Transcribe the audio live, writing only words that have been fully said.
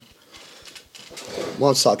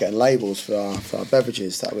might start getting labels for our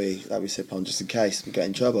beverages that we sip on, just in case we get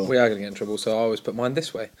in trouble. We are going to get in trouble, so I always put mine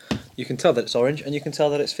this way. You can tell that it's orange, and you can tell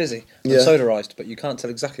that it's fizzy and sodarised, but you can't tell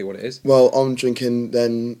exactly what it is. Well, I'm drinking.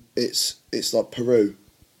 Then it's like Peru.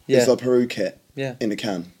 Yeah. It's like Peru kit. Yeah. In a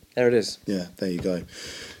can. There it is. Yeah, there you go.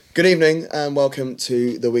 Good evening and welcome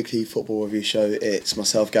to the weekly football review show. It's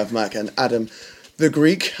myself, Gav Mack, and Adam the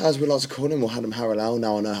Greek, as we like to call him, or Adam Harrell.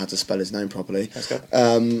 Now I know how to spell his name properly. Let's go.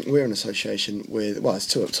 We're in association with, well, it's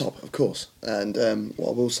two up top, of course. And what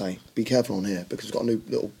I will say, be careful on here, because we've got a new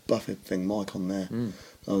little Buffett thing mic on there.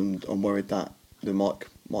 I'm worried that the mic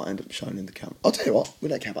might end up showing in the camera. I'll tell you what, we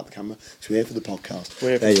don't care about the camera, so we're here for the podcast.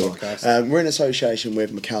 We're here for the podcast. We're in association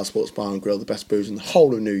with Macau Sports Bar and Grill, the best booze in the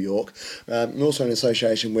whole of New York. We're also in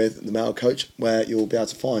association with the Mail Coach, where you'll be able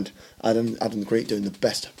to find Adam the Greek doing the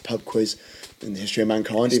best pub quiz in the history of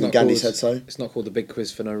mankind. Even Gandhi said so. It's not called the big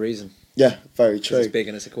quiz for no reason. Yeah, very true. It's big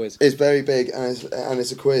and it's a quiz. It's very big and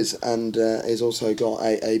it's a quiz, and he's also got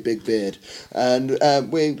a big beard. And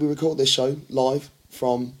we record this show live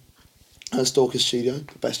from Stalker Studio,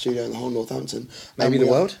 the best studio in the whole of Northampton. Maybe the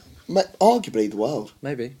world? Arguably the world.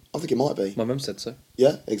 Maybe. I think it might be. My mum said so.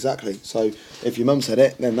 Yeah, exactly. So if your mum said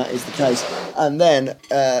it, then that is the case. And then,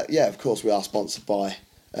 of course, we are sponsored by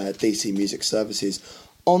DC Music Services.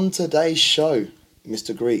 On today's show,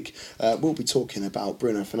 Mr. Greek, we'll be talking about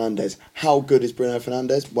Bruno Fernandes. How good is Bruno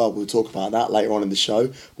Fernandes? Well, we'll talk about that later on in the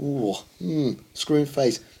show. Ooh, screwing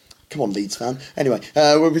face. Come on, Leeds fan. Anyway,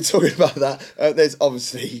 we'll be talking about that.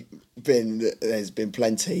 There's been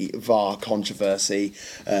plenty VAR controversy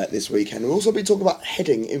this weekend. We'll also be talking about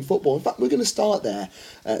heading in football. In fact, we're going to start there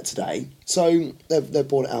today. So they've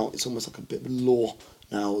brought it out. It's almost like a bit of law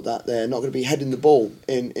now that they're not going to be heading the ball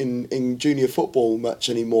in junior football much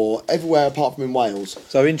anymore, everywhere apart from in Wales.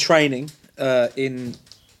 So in training, in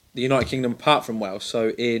the United Kingdom, apart from Wales, so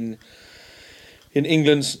in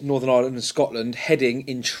England, Northern Ireland and Scotland, heading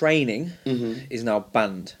in training is now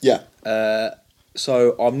banned. Yeah.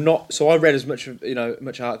 So I read as much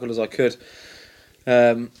article as I could,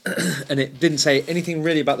 and it didn't say anything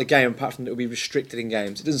really about the game apart from that it will be restricted in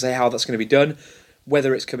games. It doesn't say how that's going to be done,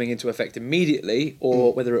 whether it's coming into effect immediately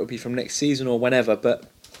or whether it will be from next season or whenever. But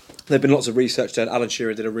there've been lots of research done. Alan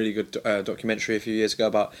Shearer did a really good documentary a few years ago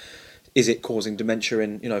about is it causing dementia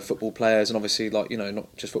in football players, and obviously not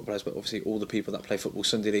just football players but obviously all the people that play football,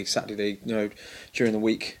 Sunday league, Saturday league, during the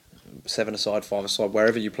week, 7-a-side, 5-a-side,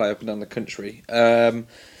 wherever you play up and down the country. I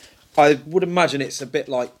would imagine it's a bit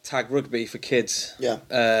like tag rugby for kids. Yeah.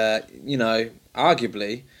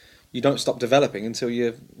 Arguably, you don't stop developing until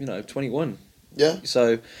you're 21. Yeah.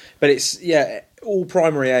 So, but it's all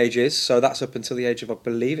primary ages. So that's up until the age of, I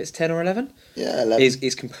believe it's 10 or 11. Yeah, 11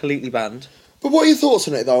 is completely banned. But what are your thoughts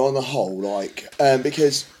on it though, on the whole?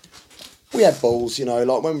 Because we had balls,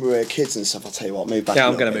 like when we were kids and stuff. I'll tell you what, move back. Yeah,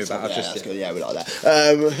 I'm going to move back. That's good. Yeah, we like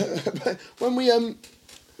that. When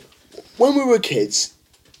we were kids,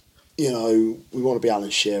 we want to be Alan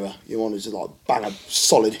Shearer. You wanted to bang a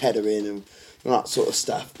solid header in and that sort of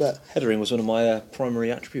stuff. But headering was one of my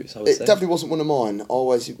primary attributes, I would say. It definitely wasn't one of mine. I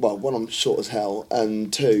always, one, I'm short as hell,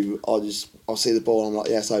 and two, I'll see the ball and I'm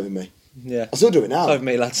like, yeah, it's over me. Yeah. I still do it now. It's over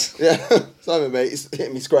me, lads. Yeah, it's over me. It's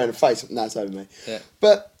hitting me square in the face. No, it's over me. Yeah.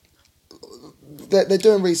 But they're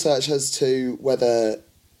doing research as to whether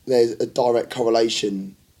there's a direct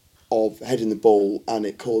correlation of heading the ball and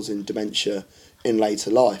it causing dementia in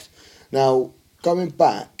later life. Now, going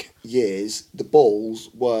back years, the balls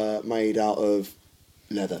were made out of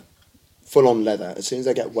leather, full-on leather. As soon as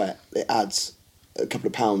they get wet, it adds a couple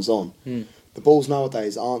of pounds on. The balls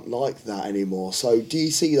nowadays aren't like that anymore. So do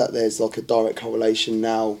you see that there's a direct correlation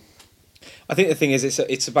now? I think the thing is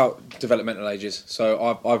it's about developmental ages.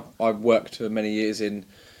 So I've worked for many years in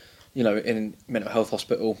mental health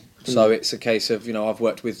hospital. So it's a case of I've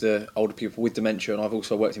worked with the older people with dementia, and I've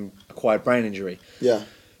also worked in acquired brain injury. Yeah.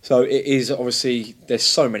 So it is obviously there's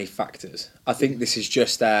so many factors. I think this is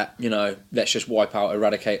just that let's just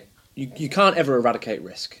eradicate. You can't ever eradicate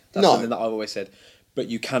risk. That's something that I've always said. But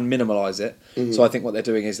you can minimalise it. So I think what they're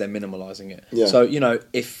doing is they're minimalising it. Yeah. So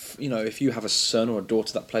if you have a son or a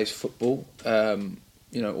daughter that plays football,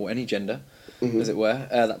 or any gender, as it were,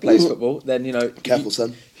 that plays football, then careful,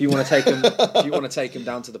 son. If you want to take them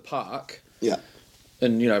down to the park, yeah,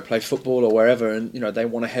 and play football or wherever, and they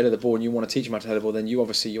want to header the ball, and you want to teach them how to header the ball, then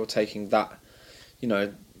you're taking that,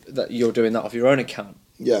 that you're doing that off your own account.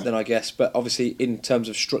 Yeah. Then I guess, but obviously in terms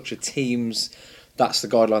of structure, teams that's the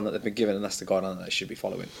guideline that they've been given, and that's the guideline that they should be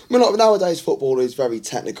following. I mean, like, nowadays football is very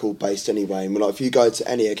technical based anyway. I mean, like, if you go to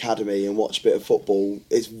any academy and watch a bit of football,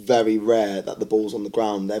 it's very rare that the ball's on the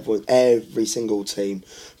ground. Every single team,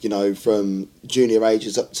 you know, from junior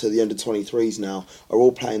ages up to the under 23s now, are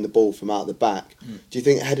all playing the ball from out the back. Do you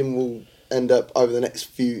think heading will end up over the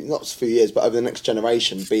next not few years, but over the next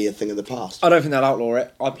generation, be a thing of the past? I don't think they'll outlaw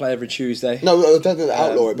it. I play every Tuesday. No, I don't think they'll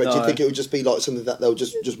outlaw it, but do no. you think it would just be like something that they'll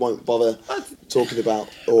just won't bother talking about?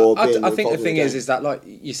 Or I being think the involved in thing game? is that, like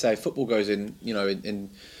you say, football goes in, you know,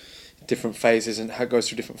 in different phases and goes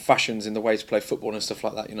through different fashions in the way to play football and stuff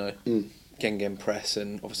like that, you know. Gengen press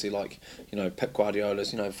and obviously, like, you know, Pep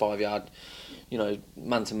Guardiola's, you know, 5-yard, you know,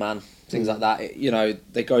 man-to-man, things like that. You know,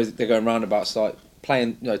 they're going roundabouts, like,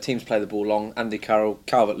 playing, you know, teams play the ball long. Andy Carroll,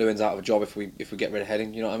 Calvert-Lewin's out of a job if we get rid of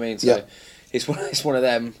Heading. You know what I mean? So it's one of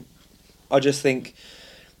them. I just think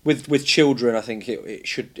with children, I think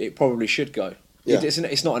it probably should go. Yeah.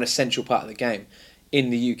 It's not an essential part of the game. In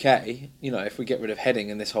the UK, you know, if we get rid of Heading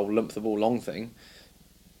and this whole lump the ball long thing,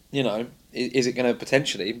 you know, is it going to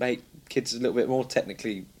potentially make kids a little bit more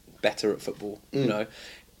technically better at football? You know,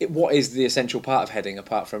 what is the essential part of Heading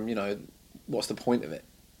apart from, you know, what's the point of it?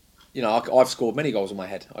 You know, I've scored many goals in my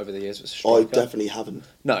head over the years as a striker. I definitely haven't.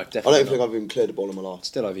 No, I definitely don't think I've even cleared a ball in my life.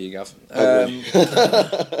 Still over you, Gav. Really?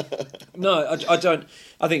 No, I don't.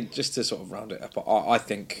 I think, just to sort of round it up, I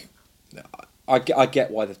think I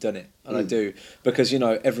get why they've done it, and I do, because, you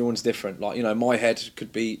know, everyone's different. Like, you know, my head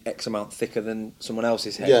could be X amount thicker than someone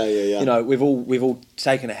else's head. Yeah. You know, we've all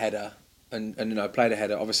taken a header and you know, played a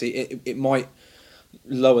header. Obviously, it might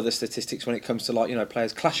lower the statistics when it comes to, like, you know,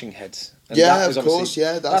 players clashing heads. And Yeah, of course.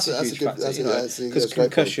 Yeah, that's a huge good. factor, That's you know, a because great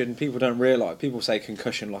concussion, people don't realise. People say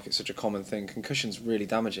concussion like it's such a common thing. Concussion's really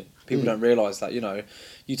damaging. People don't realise that, you know,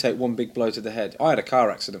 you take one big blow to the head. I had a car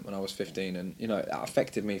accident when I was 15, and, you know, that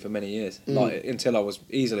affected me for many years. Like, until I was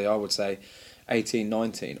easily, I would say, 18,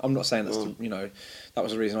 19. I'm not saying that's you know, that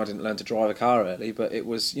was the reason I didn't learn to drive a car early, but it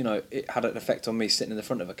was, you know, it had an effect on me sitting in the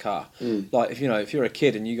front of a car. Like, if you're a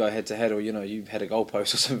kid and you go head to head, or, you know, you head a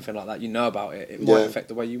goalpost or something like that, you know about it. It might affect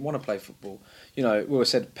the way you want to play football. You know, we always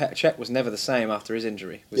said Petr Cech was never the same after his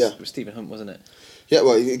injury. With Stephen Hunt, wasn't it? Yeah,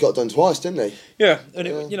 well, he got done twice, didn't he? Yeah, and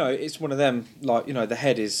it, you know, it's one of them. Like, you know, the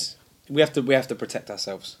head is, we have to protect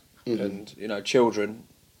ourselves, and, you know, children,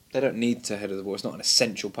 they don't need to head of the ball. It's not an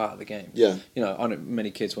essential part of the game. Yeah. You know, I know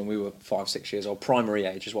many kids when we were 5, 6 years old, primary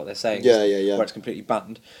age is what they're saying. Yeah. Where it's completely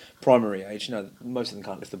banned. Primary age, you know, most of them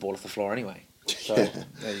can't lift the ball off the floor anyway. So,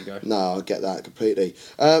 there you go. No, I get that completely.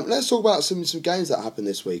 Let's talk about some games that happened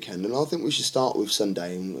this weekend, and I think we should start with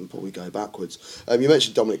Sunday and probably go backwards. You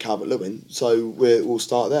mentioned Dominic Calvert-Lewin, so we'll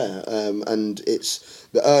start there. And it's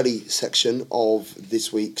the early section of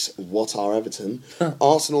this week's What Are Everton?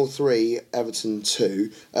 Arsenal 3, Everton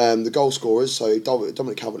 2. The goal scorers, so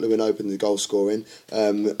Dominic Calvert-Lewin opened the goal scoring.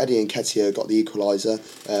 Eddie Nketiah got the equaliser.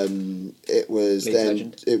 It was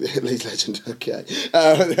Leeds legend, okay.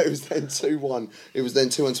 It was then 2-1. It was then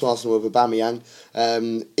 2-1 to Arsenal with Aubameyang.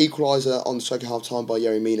 Equaliser on the stroke of half time by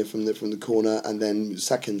Yerry Mina from the corner, and then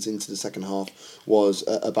seconds into the second half was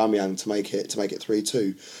Aubameyang to make it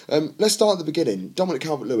 3-2. Let's start at the beginning. Dominic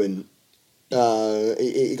Calvert-Lewin,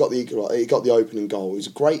 he got the opening goal. It was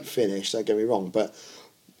a great finish. Don't get me wrong, but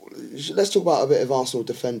let's talk about a bit of Arsenal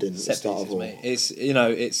defending at the start of all.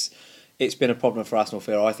 Mate. It's been a problem for Arsenal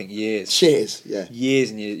for, I think, years. Cheers, yeah.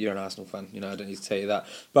 Years, and you're an Arsenal fan. You know, I don't need to tell you that.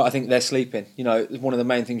 But I think they're sleeping. You know, one of the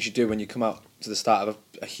main things you do when you come out to the start of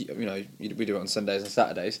you know, we do it on Sundays and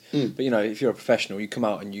Saturdays. But, you know, if you're a professional, you come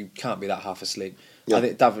out and you can't be that half asleep. Yeah. I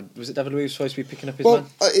think David Luiz was supposed to be picking up his man?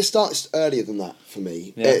 It starts earlier than that for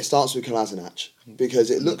me. Yeah. It starts with Kolasinac,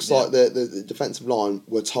 because it looks like the defensive line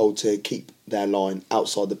were told to keep their line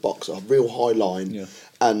outside the box, a real high line,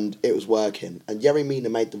 and it was working. And Yerry Mina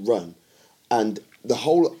made the run, and the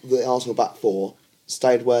Arsenal back four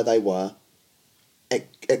stayed where they were,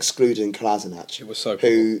 excluding Kolasinac, it was so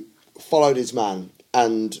who followed his man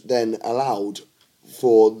and then allowed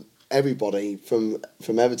for everybody from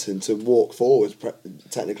Everton to walk forward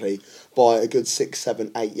technically by a good 6,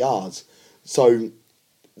 7, 8 yards. So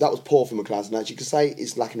that was poor from Kolasinac. You could say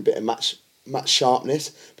he's lacking a bit of match sharpness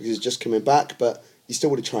because he's just coming back, but you still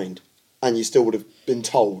would have trained. And you still would have been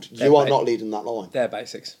told, you are not leading that line. They're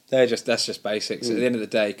basics. That's just basics. At the end of the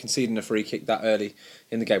day, conceding a free kick that early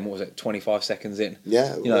in the game, what was it, 25 seconds in?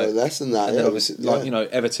 Yeah, less than that. And then obviously, like, you know,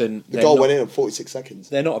 Everton... The goal went in 46 seconds.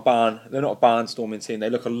 They're not a barnstorming team.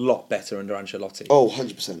 They look a lot better under Ancelotti. Oh,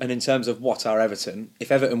 100%. And in terms of what are Everton,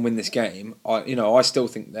 if Everton win this game, I still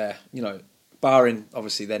think they're, you know, barring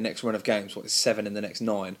obviously their next run of games, 7 in the next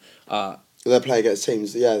 9, They're playing against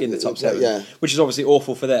teams, in the top 7, yeah. which is obviously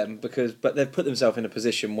awful for them but they've put themselves in a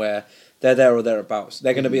position where they're there or thereabouts.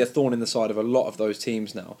 They're going to be a thorn in the side of a lot of those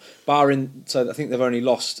teams now. So I think they've only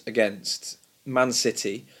lost against Man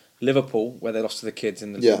City, Liverpool, where they lost to the kids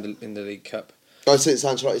in the League Cup. Oh, since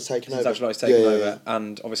Ancelotti's taken over. Ancelotti's taken over,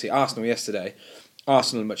 and obviously Arsenal yesterday.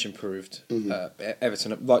 Arsenal much improved.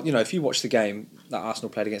 Everton, if you watch the game that Arsenal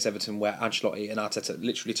played against Everton, where Ancelotti and Arteta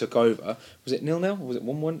literally took over, was it 0-0? Was it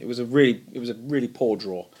 1-1? It was a really poor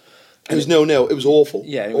draw. It was 0-0. It was awful.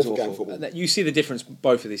 Yeah, it was awful. Game football. And you see the difference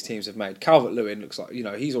both of these teams have made. Calvert-Lewin looks like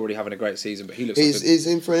he's already having a great season, but he's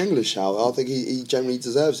in for an English shout. I think he generally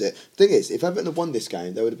deserves it. Thing is, if Everton had won this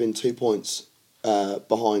game, there would have been 2 points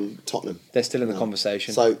behind Tottenham. They're still in the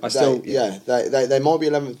conversation. So they might be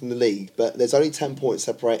 11th in the league, but there's only 10 points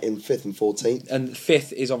separating 5th and 14th. And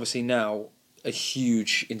 5th is obviously now a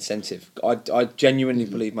huge incentive. I genuinely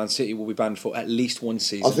believe Man City will be banned for at least one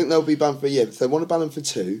season. I think they'll be banned for a year. If they want to ban them for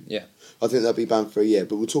 2, I think they'll be banned for a year.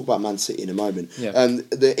 But we'll talk about Man City in a moment. Yeah.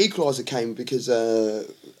 The equaliser came because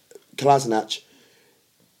Kolasinac,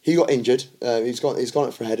 he got injured. He's gone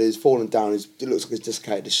up for a header. He's fallen down. It looks like he's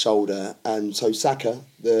dislocated his shoulder. And so Saka,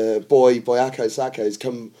 the Boyako Saka, has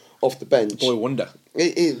come off the bench. Boy wonder.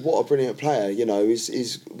 What a brilliant player.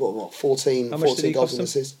 He's 14 goals and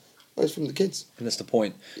assists. Oh, it's from the kids. And that's the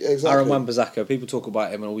point. Yeah, exactly. Aaron Wan-Bissaka, people talk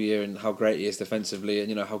about him all year and how great he is defensively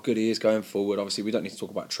and how good he is going forward. Obviously, we don't need to talk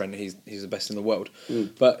about Trent. He's the best in the world.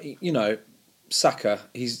 But Saka,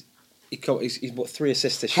 he's what 3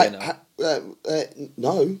 assists this year now.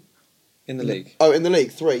 No. In the league. Oh, in the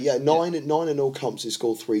league, 3. Yeah, 9 in all comps. He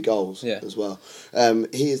scored 3 goals as well.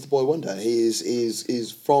 He is the boy wonder. He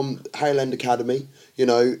is from Hale End Academy.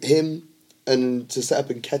 Him. And to set up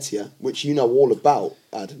Nketiah, which you know all about,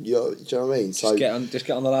 Adam. Do you know what I mean? So just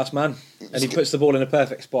get on the last man, and he puts the ball in a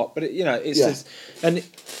perfect spot. But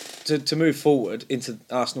to move forward into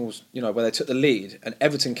Arsenal's, where they took the lead, and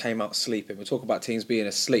Everton came out sleeping. We talk about teams being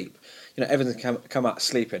asleep. Everton come out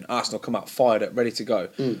sleeping. Arsenal come out fired up, ready to go.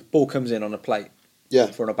 Ball comes in on a plate.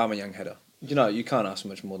 For an Aubameyang header. You can't ask for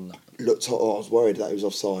much more than that. Looked, I was worried that he was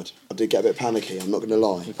offside. I did get a bit panicky, I'm not going to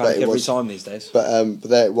lie. We panic every time these days. But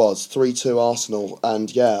there it was, 3-2 Arsenal.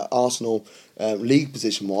 And Arsenal, league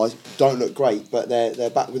position-wise, don't look great, but they're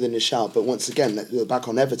back within the shout. But once again, they're back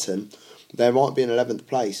on Everton. They might be in 11th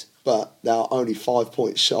place, but they are only 5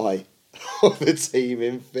 points shy of the team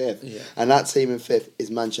in 5th. Yeah. And that team in 5th is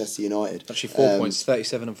Manchester United. Actually 4 points,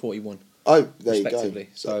 37 and 41. Oh, there you go.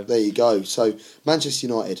 So there you go. So Manchester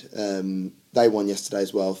United, they won yesterday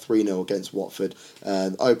as well, 3-0 against Watford.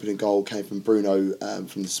 Opening goal came from Bruno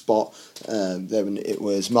from the spot. Then it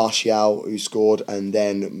was Martial who scored, and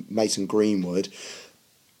then Mason Greenwood.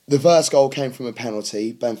 The first goal came from a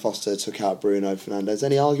penalty. Ben Foster took out Bruno Fernandes.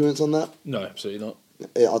 Any arguments on that? No, absolutely not.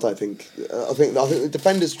 I don't think. I think the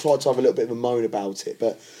defenders tried to have a little bit of a moan about it,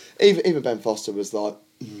 but even Ben Foster was like,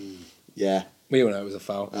 yeah. We all know it was a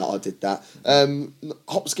foul. I did that.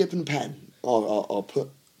 Hop, skip and pen. I'll put.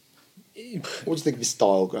 What do you think of his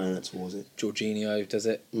style going out towards it? Jorginho does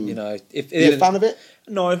it. If Are you a fan of it?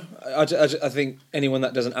 No, I think anyone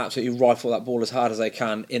that doesn't absolutely rifle that ball as hard as they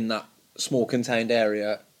can in that small contained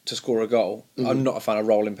area to score a goal. I'm not a fan of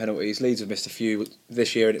rolling penalties. Leeds have missed a few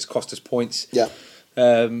this year and it's cost us points. Yeah.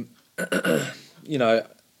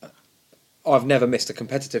 I've never missed a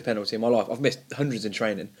competitive penalty in my life. I've missed hundreds in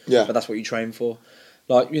training. Yeah. But that's what you train for.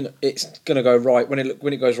 It's gonna go right when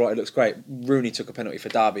it goes right. It looks great. Rooney took a penalty for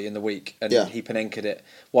Derby in the week, and he Panenke'd it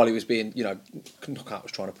while he was being, Knockout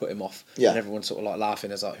was trying to put him off, and everyone's sort of like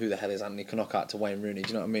laughing as like, who the hell is Anthony Knockout to Wayne Rooney? Do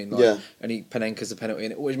you know what I mean? And he Panenka's the penalty,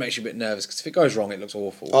 and it always makes you a bit nervous because if it goes wrong, it looks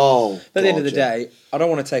awful. Oh, but at the end of the day, I don't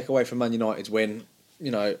want to take away from Man United's win.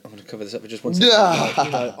 I'm going to cover this up for just 1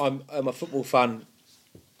 second. I'm a football fan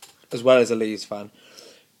as well as a Leeds fan.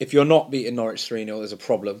 If you're not beating Norwich 3-0, there's a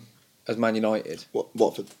problem. As Man United.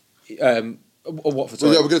 Watford. Watford.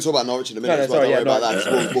 Sorry. We're going to talk about Norwich in a minute. Don't worry about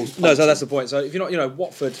that. So that's the point. So if you're not,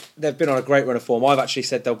 Watford, they've been on a great run of form. I've actually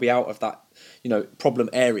said they'll be out of that, problem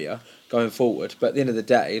area going forward. But at the end of the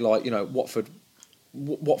day, Watford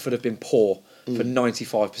have been poor for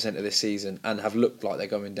 95% of this season and have looked like they're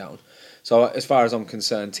going down. So as far as I'm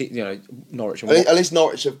concerned, Norwich. At least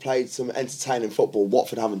Norwich have played some entertaining football.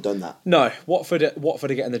 Watford haven't done that. No, Watford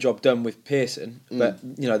are getting the job done with Pearson, but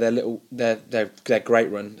their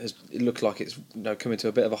great run has it looks like it's coming to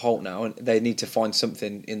a bit of a halt now, and they need to find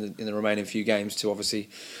something in the remaining few games to obviously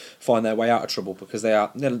find their way out of trouble because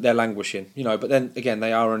they're languishing. But then again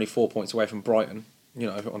they are only 4 points away from Brighton.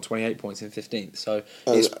 On 28 points in 15th, so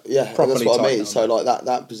it's properly that's what I mean. down. So like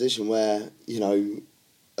that position where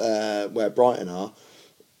where Brighton are,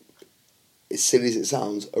 as silly as it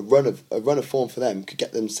sounds, a run of form for them could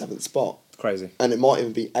get them 7th spot. Crazy. And it might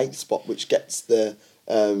even be 8th spot, which gets the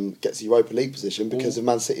Europa League position because of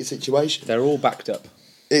Man City's situation. They're all backed up.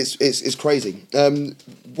 It's crazy.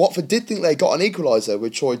 Watford did think they got an equaliser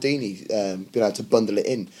with Troy Deeney being able to bundle it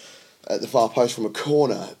in at the far post from a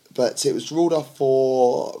corner, but it was ruled off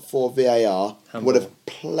for VAR. Handball. One of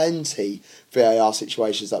plenty VAR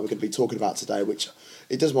situations that we're going to be talking about today, which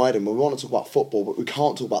it does my head in. We want to talk about football, but we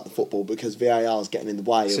can't talk about the football because VAR is getting in the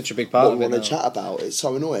way Such of a big part what of we it want to chat about. It's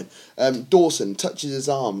so annoying. Dawson touches his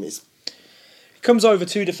arm. It comes over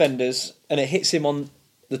 2 defenders and it hits him on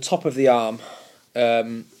the top of the arm,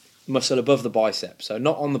 muscle above the bicep. So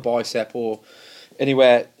not on the bicep or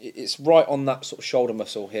anywhere. It's right on that sort of shoulder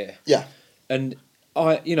muscle here. Yeah. And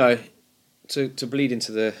to bleed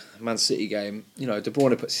into the Man City game, De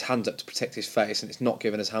Bruyne puts his hands up to protect his face, and it's not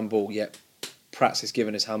given as handball yet. Prats is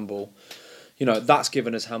given as handball. That's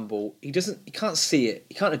given as handball. He can't see it.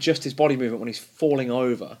 He can't adjust his body movement when he's falling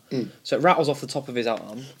over. So it rattles off the top of his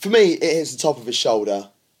arm. For me, it hits the top of his shoulder.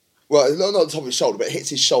 Well, not the top of his shoulder, but it hits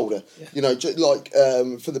his shoulder. Yeah. Just like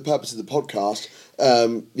for the purpose of the podcast,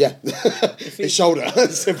 his shoulder.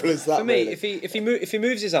 Simple as that. For me, really. if he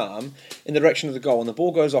moves his arm in the direction of the goal and the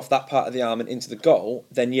ball goes off that part of the arm and into the goal,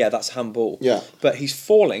 then that's handball. Yeah. But he's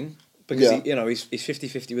falling because he's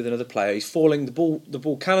 50-50 with another player. He's falling. The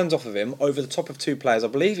ball cannons off of him over the top of 2 players. I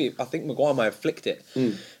think Maguire may have flicked it,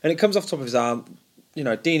 and it comes off the top of his arm.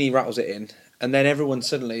 Deeney rattles it in, and then everyone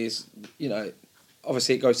suddenly is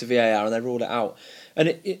obviously it goes to VAR and they ruled it out.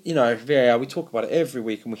 And VAR, we talk about it every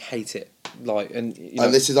week and we hate it. And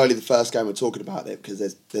this is only the first game we're talking about it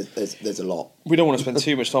because there's a lot. We don't want to spend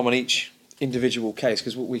too much time on each individual case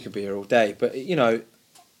because we could be here all day. But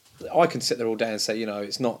I can sit there all day and say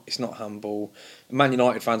it's not handball. Man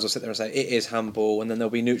United fans will sit there and say it is handball, and then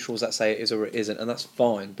there'll be neutrals that say it is or it isn't, and that's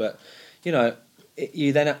fine. But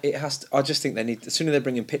it has to, I just think they need, the sooner they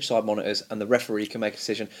bring in pitch side monitors and the referee can make a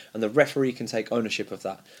decision and the referee can take ownership of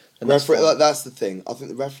that. That's the thing. I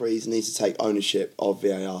think the referees need to take ownership of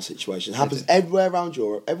VAR situations. It happens everywhere around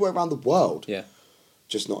Europe, everywhere around the world. Yeah.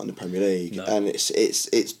 Just not in the Premier League. No. And it's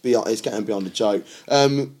getting beyond a joke.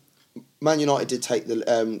 Man United did take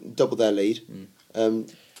double their lead.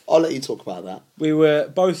 I'll let you talk about that. We were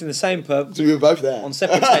both in the same pub. So we were both there. On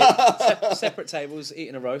separate tables,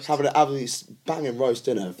 eating a roast. Having an absolutely banging roast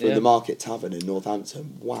dinner from the Market Tavern in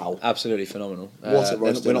Northampton. Wow. Absolutely phenomenal. What a roast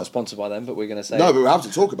We're dinner. not sponsored by them, but we're going to say... No, but we have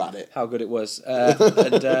to talk about it. How good it was.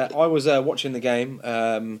 And I was watching the game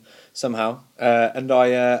somehow, and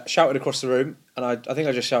I shouted across the room, and I think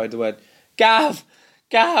I just shouted the word, Gav!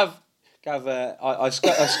 Gav! Gav, I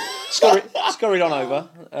scurried on over.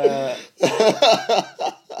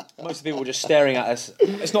 Most of the people were just staring at us.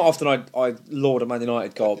 It's not often I laud a Man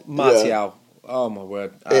United goal. Martial, oh my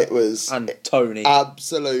word. It was... And Tony.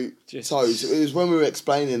 Absolute toes. It was when we were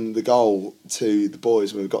explaining the goal to the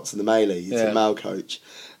boys when we got to the melee, to the male coach,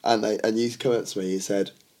 and you come up to me, you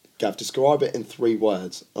said, Gav, describe it in 3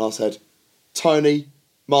 words. And I said, Tony,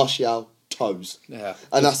 Martial, toes. Yeah.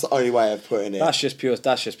 And that's the only way of putting it. That's just pure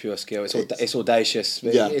skill. It's audacious.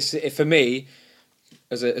 Yeah. For me,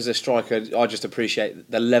 as a striker, I just appreciate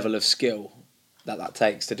the level of skill that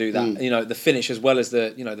takes to do that. The finish as well as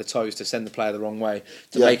the toes to send the player the wrong way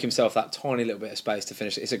to make himself that tiny little bit of space to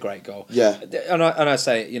finish it. It's a great goal. Yeah. And I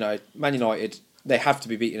say, Man United, they have to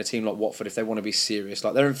be beating a team like Watford if they want to be serious.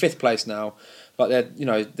 Like, they're in 5th place now. Like,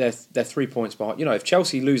 they're 3 points behind. If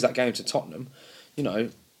Chelsea lose that game to Tottenham,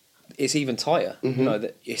 it's even tighter.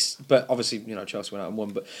 But obviously, Chelsea went out and won.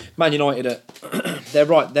 But Man United, they're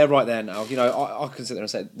right there now. I can sit there and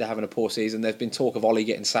say they're having a poor season. There's been talk of Ollie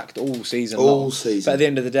getting sacked all season long. But at the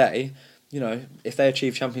end of the day, if they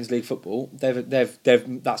achieve Champions League football, they've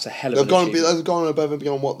that's a hell of an achievement. They've gone above and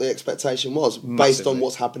beyond what the expectation was, based on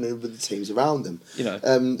what's happening with the teams around them.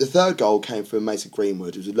 The 3rd goal came from Mason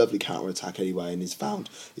Greenwood. It was a lovely counter attack anyway, and he's found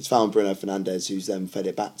Bruno Fernandes, who's then fed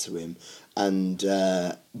it back to him. And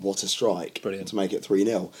what a strike. Brilliant. To make it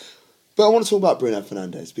 3-0. But I want to talk about Bruno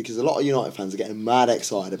Fernandes because a lot of United fans are getting mad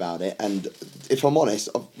excited about it. And if I'm honest,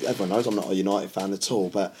 everyone knows I'm not a United fan at all,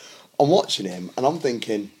 but I'm watching him and I'm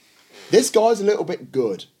thinking, this guy's a little bit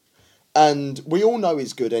good. And we all know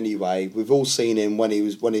he's good anyway. We've all seen him when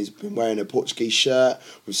he's been wearing a Portuguese shirt.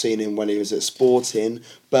 We've seen him when he was at Sporting.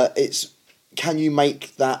 But can you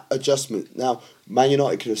make that adjustment? Now, Man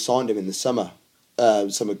United could have signed him in the summer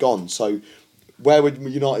gone. So where would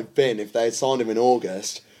United have been if they had signed him in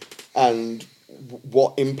August, and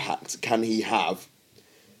what impact can he have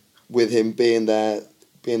with him being there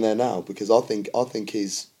now? Because I think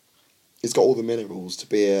he's got all the minerals to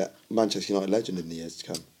be a Manchester United legend in the years to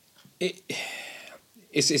come.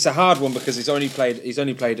 it's a hard one because he's only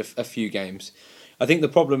played a few games. I think the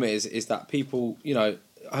problem is that people, I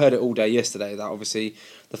heard it all day yesterday that obviously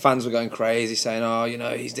the fans were going crazy saying, oh,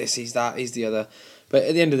 he's this, he's that, he's the other. But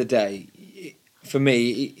at the end of the day, for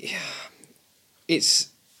me, it's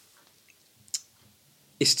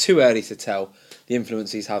too early to tell the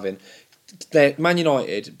influence he's having. Man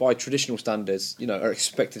United, by traditional standards, are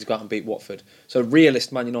expected to go out and beat Watford. So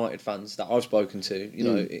realist Man United fans that I've spoken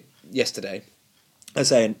to, yesterday, are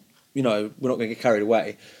saying, we're not going to get carried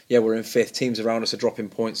away. Yeah, we're in fifth. Teams around us are dropping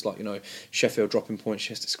points, like Sheffield dropping points.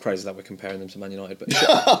 It's crazy that we're comparing them to Man United, but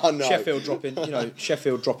no. Sheffield dropping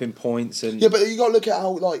points and but you got to look at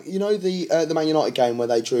how the Man United game where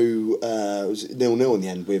they drew it was 0-0 in the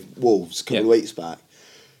end with Wolves a couple of weeks back.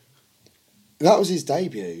 That was his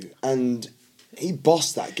debut, and he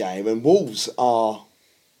bossed that game. And Wolves are,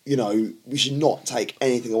 we should not take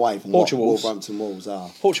anything away from what Wolverhampton Wolves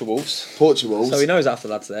are. Portugal Wolves. So he knows after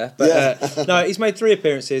lads there. But no, he's made 3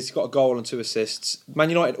 appearances. He's got a goal and 2 assists. Man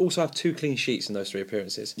United also have 2 clean sheets in those 3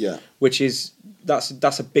 appearances. Yeah, which is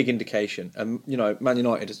that's a big indication. And Man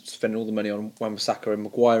United is spending all the money on Wan-Bissaka and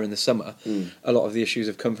Maguire in the summer. A lot of the issues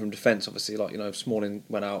have come from defence. Obviously, Smalling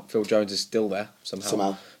went out. Phil Jones is still there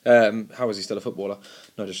somehow. How is he still a footballer?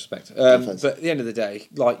 No disrespect. But at the end of the day,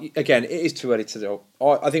 again, it is too early to tell.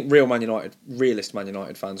 I think realist Man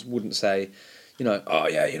United fans wouldn't say, we're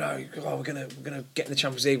gonna get in the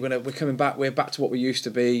Champions League. We're coming back. We're back to what we used to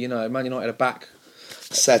be. Man United are back.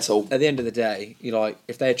 Settle. At the end of the day,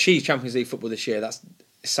 if they achieve Champions League football this year,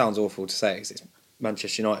 it sounds awful to say because it's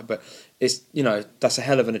Manchester United, but it's that's a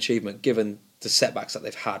hell of an achievement given the setbacks that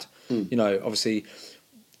they've had. Obviously,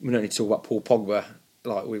 we don't need to talk about Paul Pogba.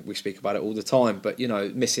 We speak about it all the time, but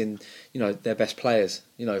missing their best players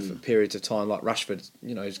for periods of time, like Rashford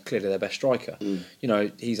is clearly their best striker.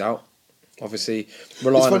 He's out. Obviously, it's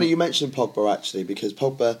funny you mentioned Pogba actually, because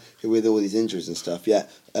Pogba, with all these injuries and stuff,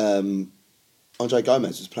 Andre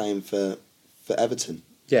Gomez was playing for Everton.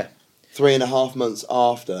 Yeah, 3.5 months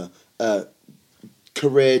after a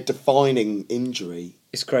career-defining injury.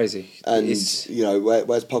 It's crazy. And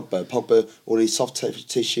where's Pogba? Pogba, all these soft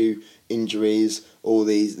tissue injuries, all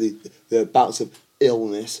the bouts of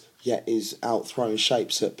illness, yet is out throwing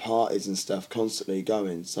shapes at parties and stuff, constantly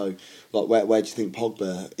going. So, where do you think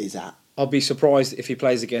Pogba is at? I'll be surprised if he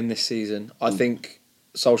plays again this season. I think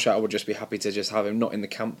Solskjaer would just be happy to just have him not in the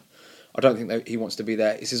camp. I don't think that he wants to be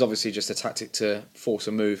there. This is obviously just a tactic to force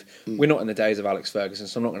a move. We're not in the days of Alex Ferguson,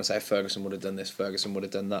 so I'm not going to say Ferguson would have done this, Ferguson would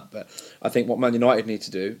have done that. But I think what Man United need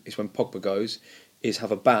to do is when Pogba goes, is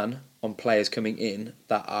have a ban on players coming in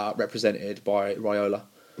that are represented by Raiola.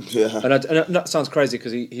 Yeah. And that sounds crazy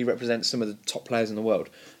because he represents some of the top players in the world.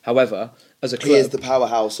 However, as a club, he is the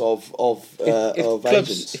powerhouse of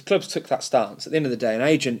agents. If clubs took that stance, at the end of the day, an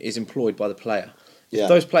agent is employed by the player. If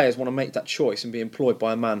those players want to make that choice and be employed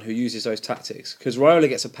by a man who uses those tactics, because Raiola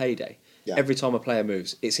gets a payday every time a player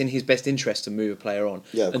moves, it's in his best interest to move a player on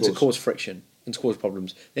and to cause friction and to cause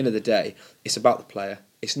problems. At the end of the day, it's about the player.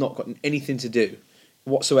 It's not got anything to do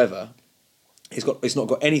whatsoever. It's not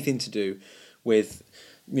got anything to do with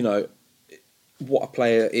what a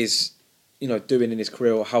player is doing in his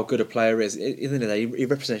career or how good a player is. At the end of the day, he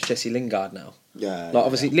represents Jesse Lingard now.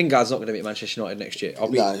 Obviously Lingard's not going to be at Manchester United next year.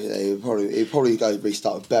 He'll probably go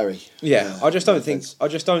restart with Berry. I just don't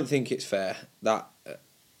think it's fair that.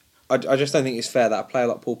 I just don't think it's fair that a player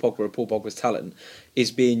like Paul Pogba or Paul Pogba's talent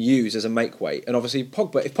is being used as a make weight. And obviously if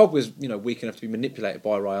Pogba's weak enough to be manipulated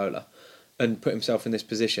by Raiola and put himself in this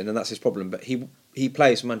position, then that's his problem. But he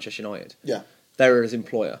plays for Manchester United. Yeah. They're his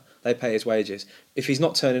employer. They pay his wages. If he's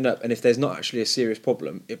not turning up, and if there's not actually a serious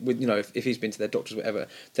problem, if he's been to their doctors, whatever,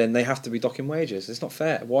 then they have to be docking wages. It's not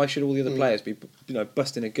fair. Why should all the other players be,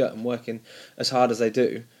 busting a gut and working as hard as they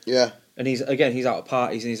do? Yeah. And he's out at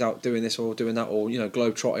parties and he's out doing this or doing that or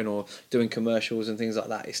globe trotting or doing commercials and things like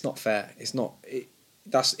that. It's not fair. It's not. It's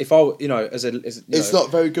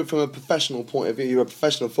not very good from a professional point of view. You're a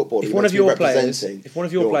professional footballer. If one of your players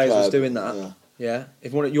was doing that. Yeah,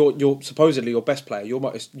 if one of your supposedly your best player, your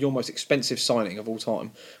most expensive signing of all time,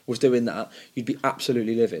 was doing that, you'd be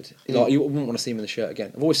absolutely livid. You wouldn't want to see him in the shirt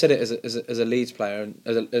again. I've always said it as a Leeds player and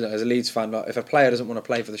as a Leeds fan. Like, if a player doesn't want to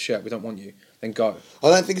play for the shirt, we don't want you. Then go. I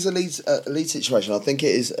don't think it's a Leeds situation. I think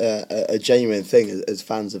it is a genuine thing as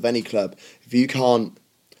fans of any club.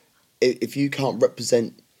 If you can't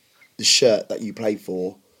represent the shirt that you play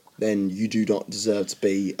for, then you do not deserve to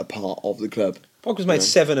be a part of the club. Pogba's made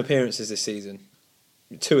 7 appearances this season.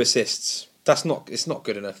 2 assists. It's not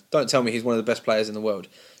good enough. Don't tell me he's one of the best players in the world.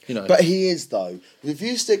 You know. But he is though. If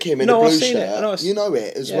you stick him in No, a I've blue seen it. shirt, I know, you know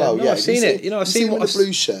it as Yeah, well. no, Yeah, I've seen it. You know, I've seen him what in a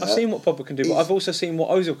blue shirt. I've seen what Pogba can do, but I've also seen what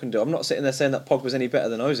Ozil can do. I'm not sitting there saying that Pogba's any better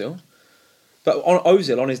than Ozil, but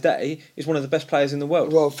Ozil on his day is one of the best players in the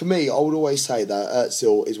world. Well, for me, I would always say that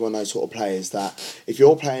Özil is one of those sort of players that if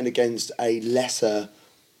you're playing against a lesser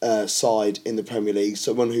side in the Premier League,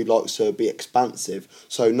 someone who likes to be expansive,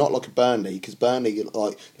 so not like a Burnley, because Burnley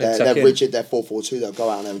they're rigid, they're 4-4-2, they'll go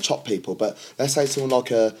out there and chop people. But let's say someone like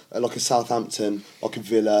a Southampton, like a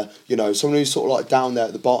Villa, you know, someone who's sort of like down there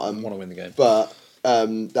at the bottom, Want to win the game, but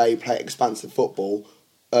they play expansive football.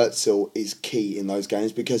 Özil is key in those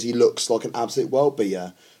games because he looks like an absolute world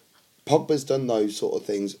beater. Pogba's done those sort of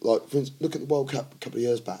things. Like, for instance, look at the World Cup a couple of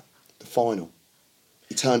years back, the final.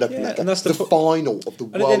 He turned up in that game. and that's the final of the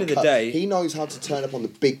and World at the end of Cup. the day, He knows how to turn up on the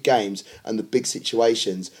big games and the big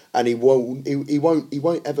situations, and he won't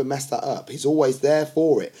ever mess that up. He's always there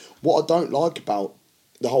for it. What I don't like about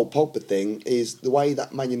the whole Pogba thing is the way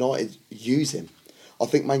that Man United use him. I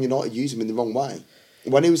think Man United use him in the wrong way.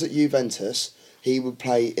 When he was at Juventus, he would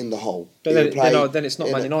play in the hole. But then it's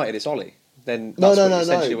not Man United, it's Ollie. Then No.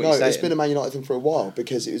 What It's been a Man United thing for a while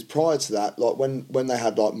because it was prior to that. Like when they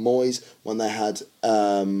had like Moyes, when they had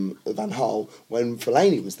Van Gaal, when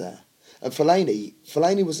Fellaini was there, and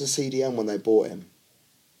Fellaini was a CDM when they bought him.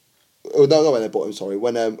 Oh no, not when they bought him. Sorry,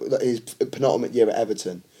 when his penultimate year at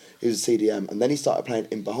Everton, he was a CDM, and then he started playing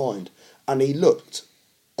in behind, and he looked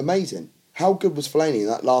amazing. How good was Fellaini in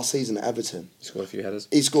that last season at Everton? He scored a few headers.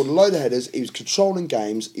 He scored a load of headers. He was controlling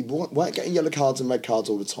games. He weren't getting yellow cards and red cards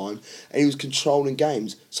all the time. And he was controlling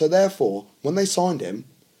games. So therefore, when they signed him,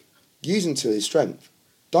 use him to his strength.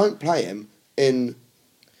 Don't play him in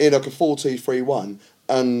like a 4-2-3-1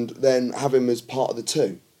 and then have him as part of the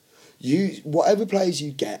two. Whatever players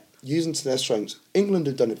you get, use them to their strengths. England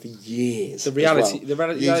have done it for years. The reality use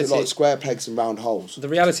it like square pegs and round holes. The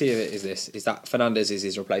reality of it is that Fernandes is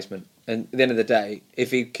his replacement, and at the end of the day,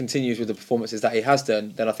 if he continues with the performances that he has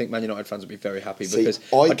done, then I think Man United fans will be very happy because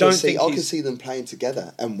I can see them playing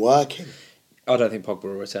together and working. I don't think Pogba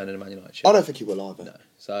will return in a Man United shirt. I don't think he will either. No,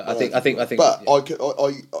 so I think. But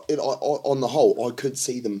yeah. On the whole, I could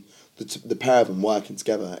see them. The pair of them working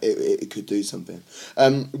together, it could do something.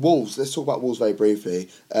 Wolves, let's talk about Wolves very briefly,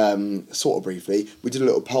 sort of briefly. We did a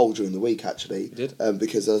little poll during the week, actually. We did?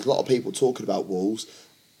 Because there's a lot of people talking about Wolves.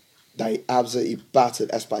 They absolutely battered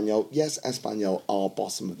Espanyol. Yes, Espanyol are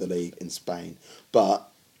bottom of the league in Spain, but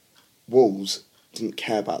Wolves didn't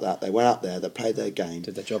care about that. They went out there, they played their game,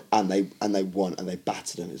 did their job, and they won and they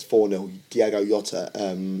battered them. It's 4-0. Diego Jota,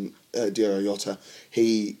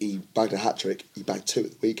 he bagged a hat trick. He bagged 2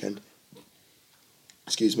 at the weekend.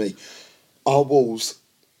 Excuse me. Are Wolves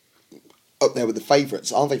up there with the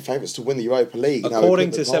favourites? Aren't they favourites to win the Europa League?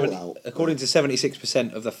 According to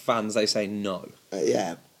 76% of the fans, they say no.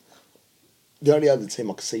 Yeah. The only other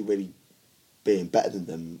team I could see really being better than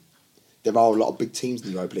them, there are a lot of big teams in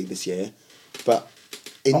the Europa League this year, but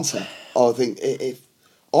Inter, I think I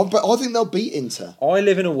think they'll beat Inter. I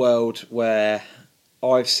live in a world where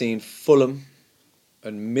I've seen Fulham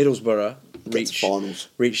and Middlesbrough reach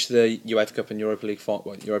the UEFA Cup and Europa League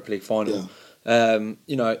final. Yeah.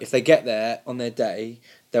 If they get there on their day,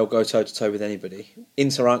 they'll go toe to toe with anybody.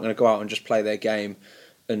 Inter aren't going to go out and just play their game,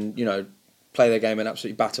 and and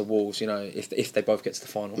absolutely batter Wolves. If they both get to the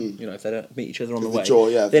final, if they don't meet each other on the way.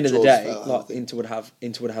 At the end of the day,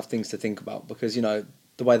 Inter would have things to think about because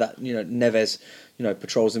the way that Neves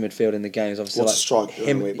patrols the midfield in the games. Obviously, what's a strike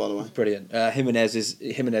by the way? Brilliant. Jimenez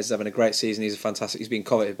is having a great season. He's He's been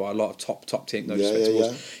coveted by a lot of top team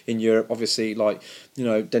in Europe. Obviously,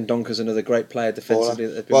 Dendonker's another great player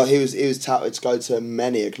defensively. Well, he was touted to go to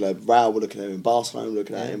many a club. Real were looking at him, Barcelona were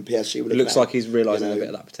looking at him, PSG were looking at him. It looks like he's realising a bit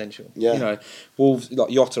of that potential. Yeah. Wolves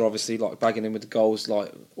Jota obviously bagging him with the goals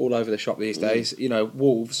all over the shop these days.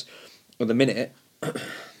 Wolves at the minute.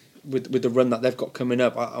 With the run that they've got coming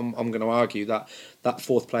up, I'm going to argue that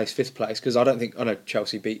 4th place, 5th place, because I know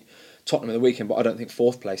Chelsea beat Tottenham in the weekend, but I don't think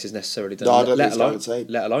 4th place is necessarily done. No, let alone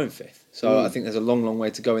 5th. So I think there's a long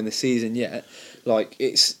way to go in the season yet.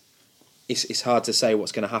 It's hard to say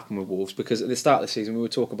what's going to happen with Wolves because at the start of the season we were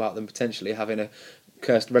talking about them potentially having a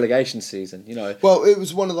cursed relegation season. Well, it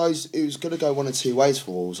was one of those. It was going to go one of two ways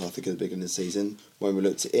for Wolves. I think at the beginning of the season when we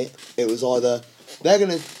looked at it, it was either they're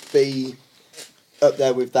going to be up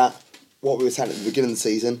there with that, what we were saying at the beginning of the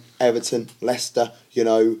season, Everton, Leicester,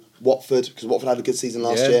 Watford, because Watford had a good season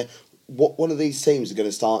last year. One of these teams are going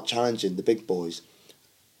to start challenging the big boys?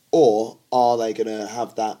 Or are they going to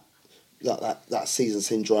have that season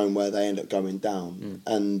syndrome where they end up going down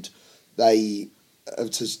and they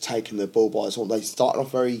have just taken the ball by its horn? They started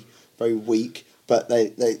off very, very weak, but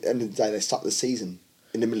they end of the day, they start the season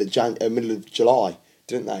in the middle of July,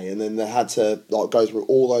 didn't they? And then they had to go through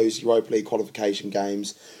all those Europa League qualification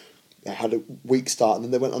games. They had a weak start, and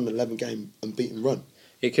then they went on an 11-game unbeaten run.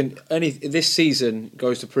 It can this season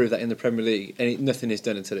goes to prove that in the Premier League, nothing is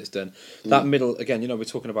done until it's done. That middle again, we're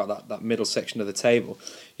talking about that middle section of the table.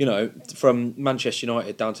 From Manchester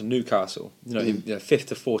United down to Newcastle, in 5th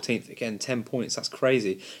to 14th, again 10 points. That's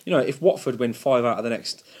crazy. If Watford win 5 out of the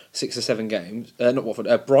next 6 or 7 games, not Watford,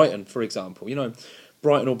 Brighton for example,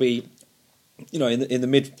 Brighton will be. In the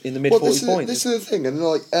mid 40 points. This is the thing,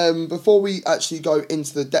 and before we actually go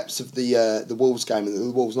into the depths of the Wolves game and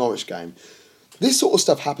the Wolves Norwich game, this sort of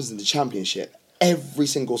stuff happens in the Championship every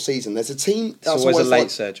single season. There's a team that's always a late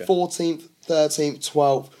 14th, 13th,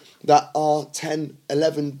 12th that are 10,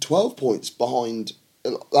 11, 12 points behind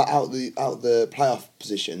out of the playoff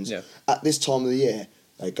positions. Yeah. At this time of the year,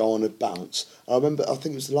 they go on a bounce. I remember, I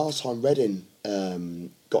think it was the last time Reading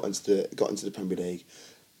got into the Premier League.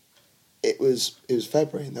 It was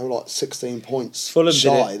February and they were 16 points Fulham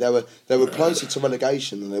shy. They were closer to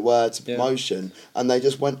relegation than they were to promotion, and they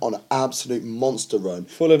just went on an absolute monster run.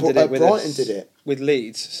 Fulham did it. Brighton did it with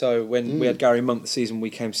Leeds. So when we had Gary Monk the season,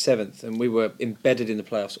 we came 7th, and we were embedded in the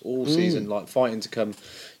playoffs all season, fighting to come.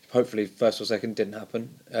 Hopefully, first or second didn't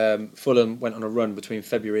happen. Fulham went on a run between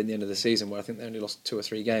February and the end of the season where I think they only lost 2 or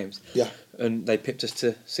 3 games. Yeah, and they pipped us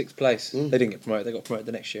to 6th place. They didn't get promoted; they got promoted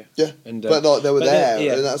the next year. Yeah, and but they were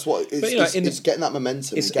there, and that's what it's getting that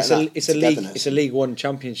momentum. It's a League One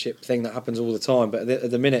Championship thing that happens all the time. But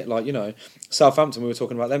at the minute, Southampton, we were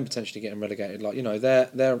talking about them potentially getting relegated.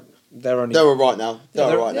 They're only. They're all right now.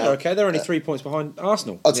 They're okay. They're only 3 points behind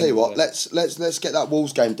Arsenal. I'll tell you what. Let's get that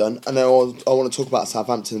Wolves game done, and then I want to talk about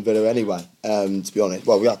Southampton and Villa anyway. To be honest,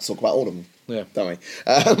 well, we have to talk about all of them. Yeah, don't we?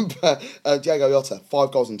 But Diego Jota,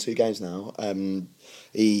 5 goals in 2 games now. The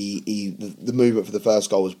movement for the first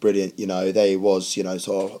goal was brilliant. They was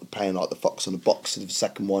sort of playing like the fox on the box for the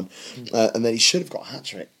second one, and then he should have got a hat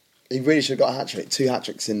trick. He really should have got a hat trick. 2 hat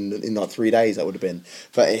tricks in 3 days. That would have been,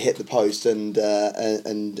 but it hit the post, and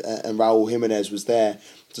Raúl Jiménez was there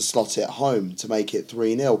to slot it home to make it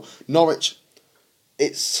 3-0. Norwich.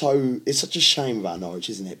 It's such a shame about Norwich,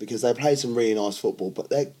 isn't it? Because they played some really nice football, but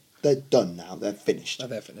they're done now. They're finished.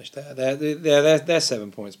 They're finished. They're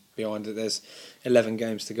 7 points behind it. There's 11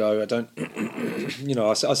 games to go. I don't.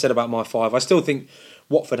 I said about my 5. I still think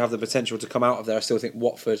Watford have the potential to come out of there. I still think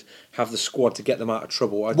Watford have the squad to get them out of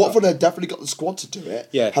trouble. Watford have definitely got the squad to do it.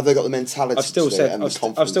 Yeah. Have they got the mentality? I've still said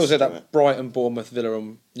that it? Brighton, Bournemouth, Villa,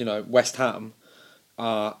 and West Ham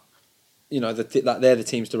are. That they're the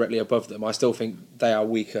teams directly above them. I still think they are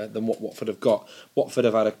weaker than what Watford have got. Watford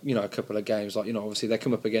have had a couple of games obviously they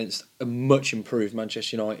come up against a much improved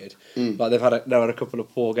Manchester United. They've had a couple of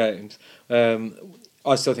poor games.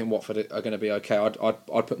 I still think Watford are going to be okay.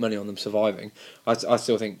 I'd put money on them surviving. I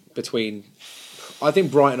still think I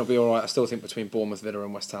think Brighton will be all right. I still think between Bournemouth, Villa,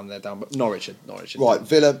 and West Ham they're down, but Norwich are right.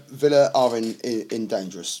 Villa are in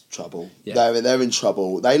dangerous trouble. Yeah. They're in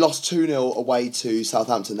trouble. They lost 2-0 away to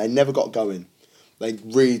Southampton. They never got going. They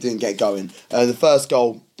really didn't get going. The first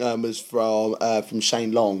goal was from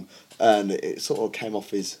Shane Long, and it sort of came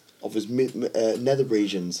off his nether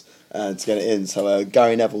regions to get it in. So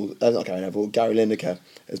Gary Lineker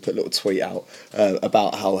has put a little tweet out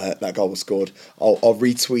about how that goal was scored. I'll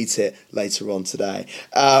retweet it later on today.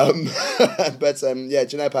 But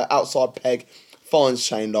Djenepo outside peg finds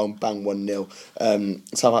Shane Long, bang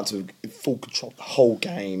 1-0. Southampton in full control the whole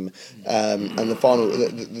game, and the final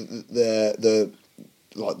the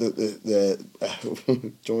do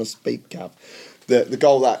you want to speak, Gav? The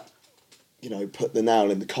goal that put the nail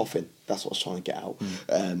in the coffin. That's what I was trying to get out.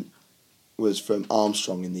 Was from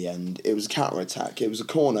Armstrong in the end. It was a counter-attack. It was a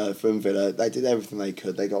corner from Villa. They did everything they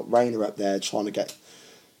could. They got Reina up there trying to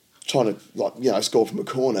score from a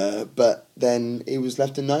corner, but then he was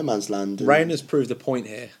left in no man's land. Reina's proved a point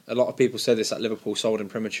here. A lot of people said this that Liverpool sold him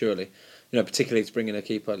prematurely. Particularly to bring in a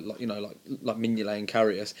keeper like Mignolet and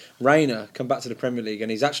Karius. Reina come back to the Premier League and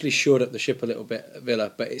he's actually shored up the ship a little bit at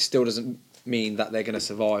Villa, but it still doesn't mean that they're going to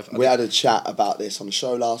survive. We had a chat about this on the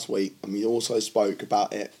show last week, and we also spoke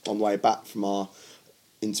about it on the way back from our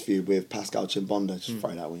interview with Pascal Chimbonda. Just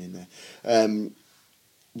throw that one in there.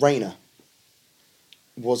 Reina,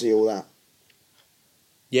 was he all that?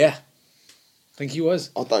 Yeah, I think he was.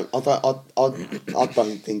 I don't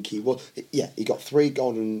think he was. Yeah, he got 3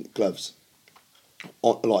 Golden Gloves,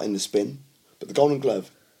 in the spin, but the Golden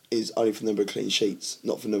Glove is only for the number of clean sheets,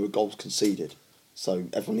 not for the number of goals conceded. So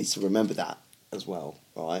everyone needs to remember that as well,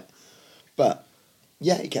 right? But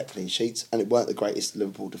yeah, he kept clean sheets, and it weren't the greatest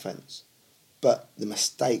Liverpool defence. But the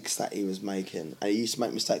mistakes that he was making, and he used to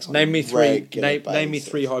make mistakes on Name me 3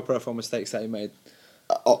 high-profile mistakes that he made.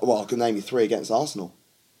 Well, I can name you 3 against Arsenal.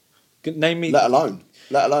 Name me. Let alone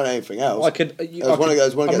anything else. I could. There's one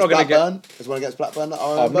against Blackburn. There's one against Blackburn.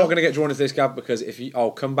 I'm not going to get drawn into this, Gav, because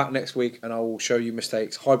I'll come back next week and I will show you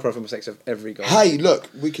mistakes, high-profile mistakes of every goal. Hey, look,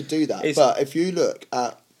 we could do that. But if you look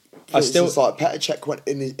at, for instance, like Petr Cech went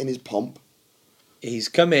in his pomp. He's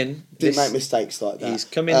come in. Didn't make mistakes like that. He's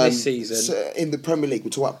come in this season. So in the Premier League,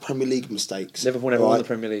 we're talking about Premier League mistakes. Liverpool never won the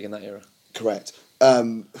Premier League in that era. Correct. I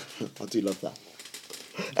do love that.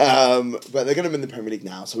 But they're going to win the Premier League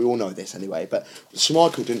now, so we all know this anyway. But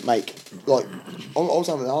Schmeichel didn't make, like, I was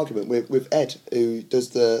having an argument with Ed, who does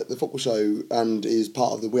the football show and is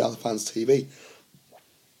part of the We Are the Fans TV.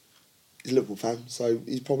 He's a Liverpool fan, so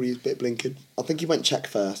he's probably a bit blinkered. I think he went Czech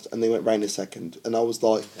first and they went Reina second, and I was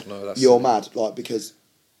like, "You're mad!" Like, because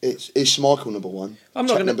it's Schmeichel number 1. I'm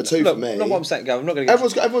not gonna, number 2 for me. Not what I'm saying, Gav. I'm not going to.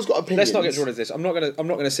 Everyone's got opinions. Let's not get drawn into this. I'm not going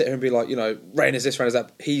to sit here and be like, Reina is this, Reina is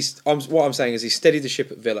that. What I'm saying is he's steadied the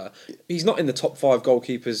ship at Villa. He's not in the top 5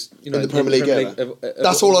 goalkeepers. In the Premier League.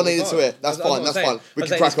 That's all I needed to hear. That's fine. We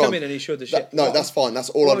can crack on. Come in and he showed the ship. No, that's fine. That's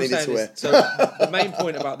all I needed to hear. So the main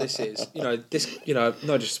point about this is, no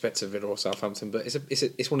disrespect to Villa or Southampton, but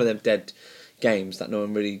it's one of them dead games that no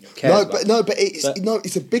one really cares about. But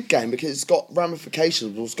it's a big game because it's got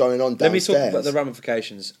ramifications of what's going on downstairs. Let me talk about the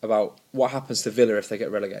ramifications about what happens to Villa if they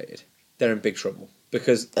get relegated. They're in big trouble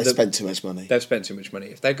because they've spent too much money. They've spent too much money.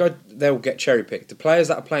 If they go, they'll get cherry picked. The players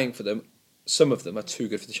that are playing for them, some of them are too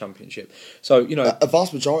good for the Championship. So a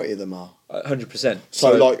vast majority of them are 100%.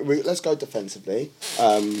 So let's go defensively.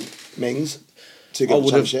 Mings to get the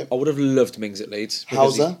Championship. I would have loved Mings at Leeds.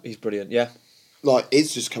 Hauser, he's brilliant. Yeah. Like,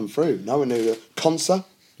 it's just come through. No one knew that. Konsa.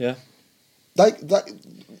 Yeah.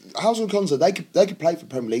 Hauser and Konsa, they could play for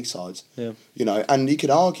Premier League sides. Yeah. And you could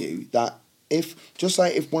argue that if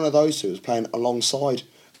one of those two was playing alongside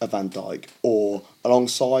a Van Dijk or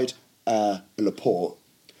alongside a Laporte,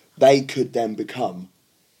 they could then become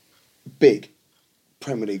big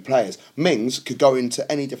Premier League players. Mings could go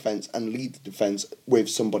into any defence and lead the defence with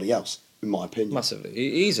somebody else, in my opinion. Massively.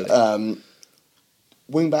 Easily.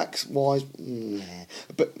 Wing-backs wise, nah.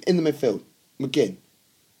 But in the midfield, McGinn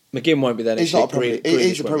won't be there next year.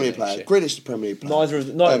 He's a Premier League player. Grealish is a Premier League player.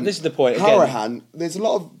 This is the point. Hourihane, there's a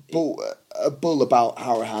lot of bull about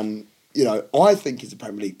Hourihane. I think he's a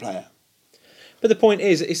Premier League player. But the point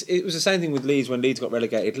is, it was the same thing with Leeds when Leeds got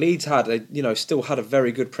relegated. Leeds still had a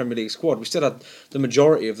very good Premier League squad. We still had the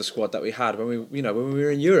majority of the squad that we had when we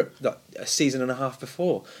were in Europe a season and a half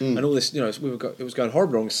before, and all this. It was going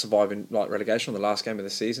horribly wrong surviving relegation on the last game of the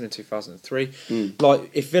season in 2003. Like,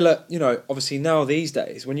 if Villa, obviously now these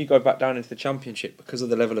days when you go back down into the Championship because of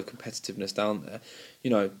the level of competitiveness down there,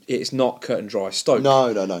 it's not cut and dry. Stoke.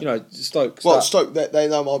 No. Stoke. Stoke, they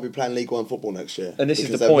might be playing League One football next year. And this is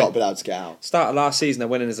the they've point. Not been able to get out. Start of last season, they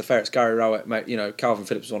went in as the Ferrets. Gary Rowett, Calvin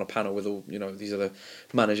Phillips was on a panel with all these other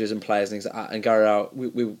managers and players and things like that. And Gary Rowett,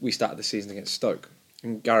 we started the season against Stoke.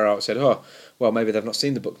 And Gary Rowett said, "Oh, well, maybe they've not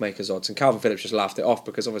seen the bookmakers' odds." And Calvin Phillips just laughed it off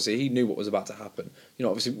because obviously he knew what was about to happen.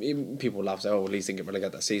 Obviously people laugh and say, "Oh, well, Leeds didn't get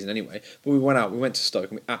relegated that season anyway." But we went to Stoke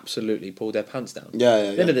and we absolutely pulled their pants down. At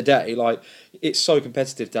the end of the day, it's so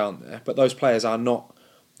competitive down there, but those players are not.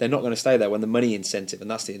 They're not going to stay there when the money incentive, and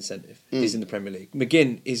that's the incentive, is in the Premier League.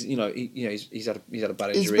 McGinn is, he's had a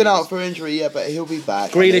bad injury. He's been out for injury, yeah, but he'll be back.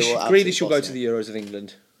 Grealish will go to the Euros of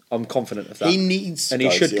England. I'm confident of that. He needs and to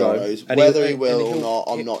he should go. Euros. Whether he will or not,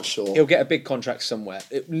 I'm not sure. He'll get a big contract somewhere.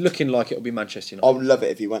 Looking like it'll be Manchester United. I would love it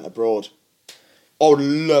if he went abroad. I would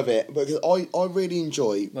love it because I really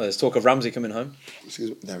enjoy. Well, there's talk of Ramsey coming home. Excuse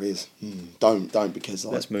me, there is. Don't because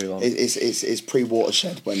let's move on. It's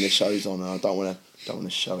pre-watershed when this show's on, and I don't want to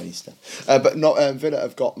show any stuff. But Villa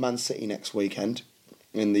have got Man City next weekend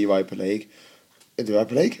in the Europa League. In the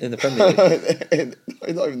Europa League? In the Premier League.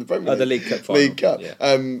 Not even the Premier League. The League Cup final. League Cup.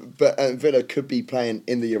 Yeah. But Villa could be playing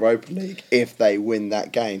in the Europa League if they win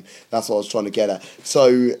that game. That's what I was trying to get at.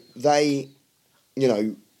 So they,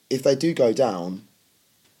 if they do go down,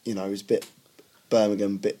 it's a bit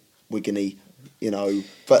Birmingham, a bit Wiggany,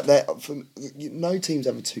 but no team's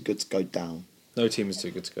ever too good to go down. No team is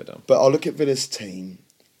too good to go down. But I look at Villa's team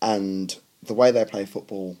and the way they play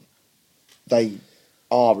football, they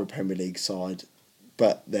are a Premier League side,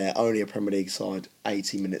 but they're only a Premier League side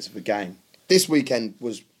 80 minutes of a game. This weekend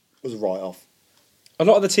was a write-off. A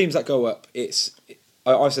lot of the teams that go up,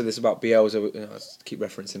 I said this about Bielsa. I keep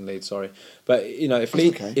referencing Leeds, sorry, but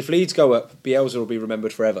if Leeds go up, Bielsa will be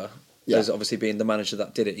remembered forever. Yeah. As obviously being the manager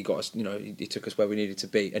that did it, he got us. He took us where we needed to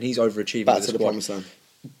be, and he's overachieving. Back to the promised land.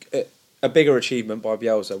 a bigger achievement by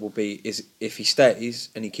Bielsa will be is if he stays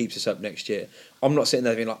and he keeps us up next year. I'm not sitting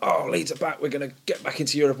there being like, oh, Leeds are back, we're going to get back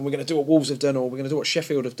into Europe and we're going to do what Wolves have done or we're going to do what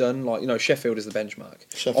Sheffield have done. Like, Sheffield is the benchmark.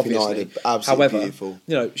 Sheffield obviously. United, absolutely However,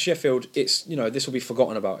 beautiful. Sheffield, it's this will be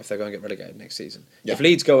forgotten about if they're going to get relegated next season. Yeah. If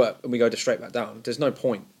Leeds go up and we go straight back down, there's no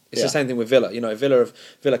point. It's the same thing with Villa.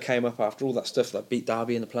 Villa came up after all that stuff, like beat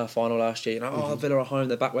Derby in the playoff final last year. Villa are home,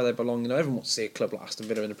 they're back where they belong. Everyone wants to see a club like Aston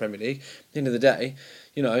Villa in the Premier League. At the end of the day,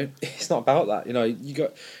 it's not about that.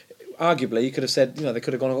 Arguably, you could have said, they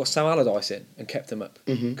could have gone and got Sam Allardyce in and kept them up.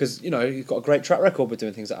 Because, he's got a great track record with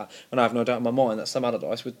doing things like that. And I have no doubt in my mind that Sam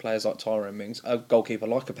Allardyce, with players like Tyrone Mings, a goalkeeper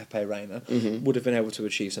like a Pepe Reina, would have been able to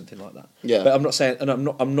achieve something like that. Yeah. But I'm not saying, and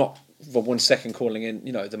I'm not for 1 second calling in,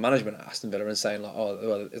 the management at Aston Villa and saying, like, oh,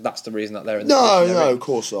 well, that's the reason that they're in the position they're in. Of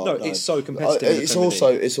course not. No, it's so competitive. It's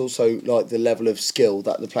also like the level of skill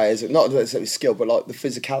that the players, not necessarily skill, but like the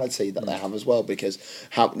physicality that they have as well, because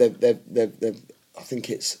they've I think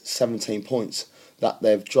it's 17 points that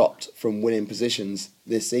they've dropped from winning positions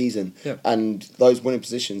this season. Yeah. And those winning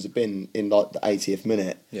positions have been in like the 80th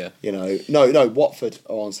minute. Yeah. No, Watford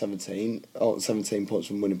are on 17 points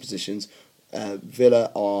from winning positions.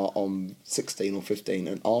 Villa are on 16 or 15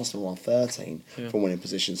 and Arsenal are on 13 from winning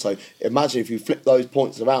positions. So imagine if you flip those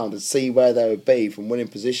points around and see where they would be from winning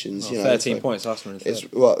positions. 13 points, Arsenal in third.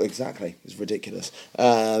 Well, exactly. It's ridiculous.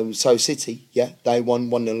 So City, they won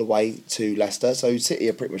 1-0 away to Leicester. So City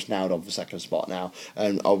are pretty much nailed on for second spot now.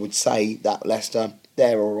 And I would say that Leicester,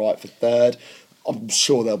 they're all right for third. I'm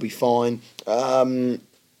sure they'll be fine. The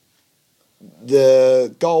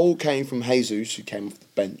goal came from Jesus, who came off the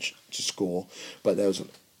bench to score, but there was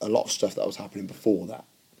a lot of stuff that was happening before that.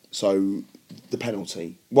 So the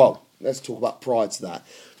penalty. Well, let's talk about prior to that.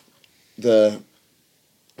 Kevin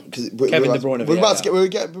De Bruyne. We're about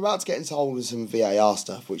to get into hold of some VAR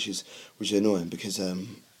stuff, which is annoying because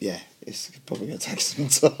it's probably going to take some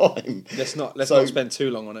time. Let's not spend too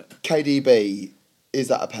long on it. KDB, is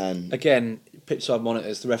that a pen? Again, pitch side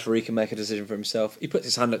monitors. The referee can make a decision for himself. He puts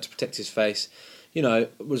his hand up to protect his face. We're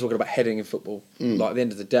talking about heading in football. Like at the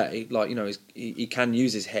end of the day, he can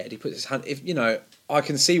use his head. He puts his hand. I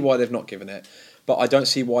can see why they've not given it, but I don't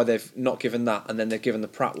see why they've not given that and then they've given the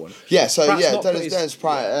Pratt one. Yeah. So Dennis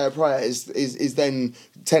Pratt is then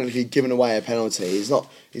technically given away a penalty. He's not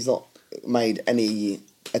made any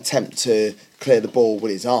attempt to clear the ball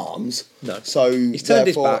with his arms. No. So he's turned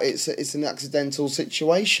his back. It's an accidental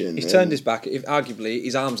situation. He's turned his back. If arguably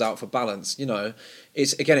his arm's out for balance.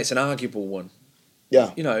 It's an arguable one.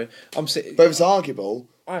 Yeah. But if it's arguable,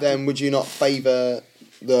 then would you not favour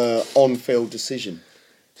the on-field decision,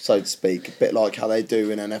 so to speak? A bit like how they do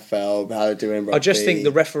in NFL, how they do in rugby. I just think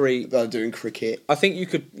the referee... They're doing cricket. I think you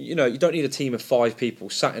could... you don't need a team of 5 people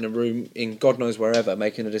sat in a room in God knows wherever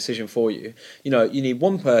making a decision for you. You need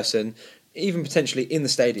one person, even potentially in the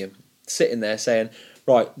stadium, sitting there saying...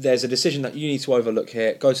 Right, there's a decision that you need to overlook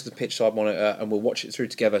here. Go to the pitch side monitor and we'll watch it through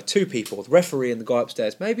together. 2 people, the referee and the guy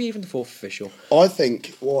upstairs, maybe even the 4th official. I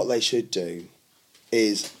think what they should do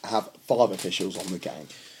is have 5 officials on the game.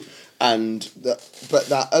 But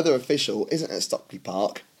that other official isn't at Stockley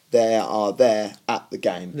Park. They are there at the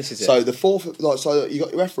game. This is it. So the 4th, so you got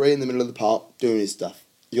your referee in the middle of the park doing his stuff.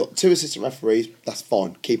 You got 2 assistant referees. That's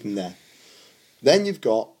fine. Keep him there. Then you've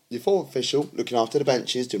got your 4th official looking after the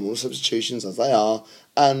benches, doing all the substitutions as they are,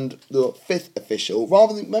 and the 5th official.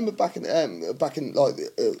 Rather than remember back in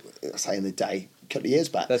say in the day, a couple of years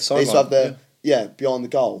back, they used to have behind the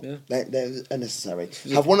goal. Yeah. They're unnecessary.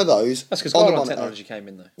 Have one of those. That's because Skyline technology came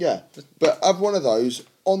in though. Yeah, but have one of those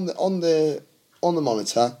on the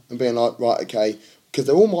monitor and being like, right, okay, because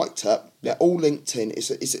they're all mic'd up, they're all linked in.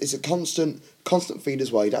 It's a constant feed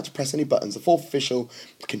as well. You don't have to press any buttons. The 4th official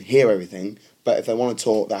can hear everything. But if they want to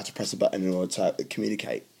talk, they have to press a button in order to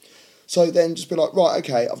communicate. So then just be like, right,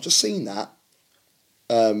 okay, I've just seen that.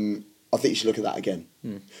 I think you should look at that again.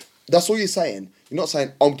 That's all you're saying. You're not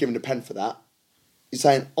saying, I'm giving a pen for that. You're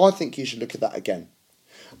saying, I think you should look at that again.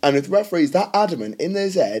 And if the referee's that adamant in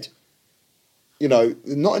their head, not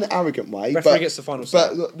in an arrogant way. Referee gets the final say.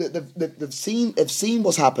 But they've seen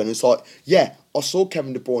what's happened. It's like, yeah, I saw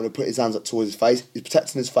Kevin De Bruyne put his hands up towards his face. He's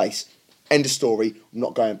protecting his face. End of story. I'm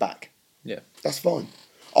not going back. Yeah. That's fine.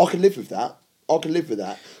 I can live with that.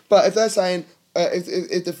 But if they're saying,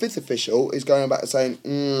 if the 5th official is going back and saying,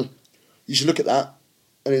 you should look at that,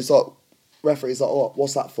 and it's like, referee's like, oh,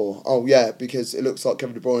 what's that for? Oh, yeah, because it looks like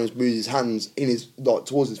Kevin De Bruyne has moved his hands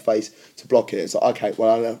towards his face to block it. It's like, okay,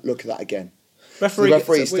 well, I'll look at that again. The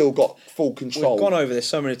referee's still got full control. We've gone over this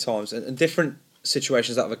so many times, and different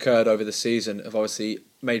situations that have occurred over the season have obviously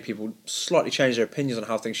made people slightly change their opinions on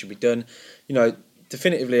how things should be done.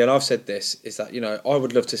 definitively, and I've said this, is that I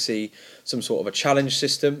would love to see some sort of a challenge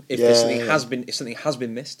system if something has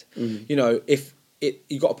been missed. If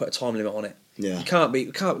you got to put a time limit on it. Yeah. You can't.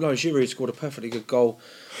 No, Giroud scored a perfectly good goal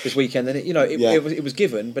this weekend, and it was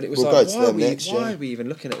given, but it was why are we even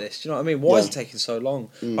looking at this? Do you know what I mean? Why is it taking so long?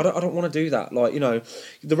 I don't want to do that.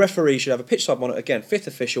 The referee should have a pitch side monitor again, fifth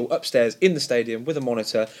official upstairs in the stadium with a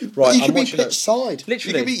monitor. Right, you could be pitch side.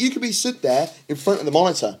 Literally, you could be stood there in front of the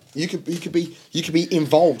monitor. You could be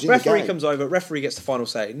involved in the game. Referee comes over. Referee gets the final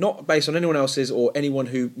say, not based on anyone else's or anyone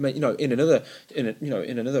who in another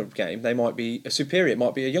game they might be a superior, it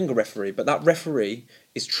might be a younger referee, but that referee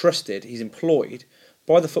is trusted. He's employed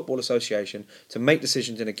by the Football Association to make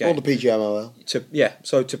decisions in a game. Or the PGMOL.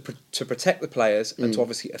 To protect the players and to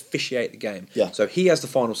obviously officiate the game. Yeah. So he has the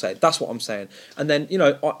final say. That's what I'm saying. And then,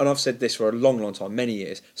 and I've said this for a long, long time, many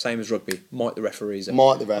years, same as rugby, might the referees.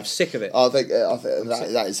 I'm sick of it. I think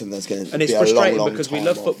that is something that's going to be a long, long time. And it's frustrating because we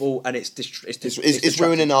love football and it's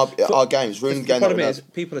ruining our games. Ruining the problem is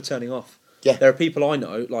people are turning off. Yeah. There are people I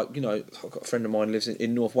know, I've got a friend of mine who lives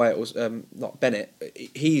in North Wales, not Bennett.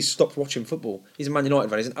 He's stopped watching football. He's a Man United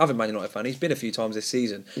fan. He's an avid Man United fan. He's been a few times this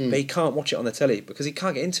season, but he can't watch it on the telly because he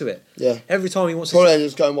can't get into it. Yeah. Every time he wants to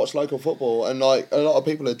just go and watch local football, and a lot of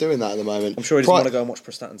people are doing that at the moment. I'm sure he doesn't want to go and watch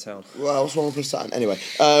Prestatyn Town. Well, what's wrong with Prestatyn? Anyway,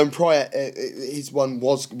 prior his one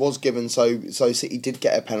was given, so City did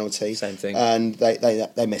get a penalty. Same thing. And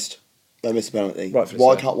they missed. They missed a penalty.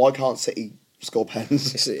 Why can't City score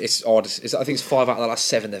pens? It's odd. I think it's 5 out of the last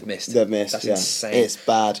 7 they've missed. That's insane. It's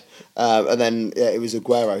bad. And then it was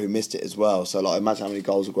Aguero who missed it as well. So imagine how many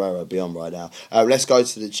goals Aguero would be on right now. Let's go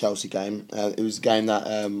to the Chelsea game. It was a game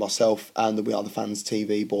that myself and the We Are the Fans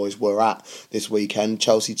TV boys were at this weekend.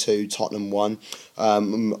 Chelsea 2, Tottenham 1.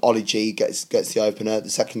 Ollie G gets the opener.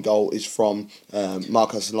 The second goal is from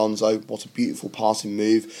Marcos Alonso. What a beautiful passing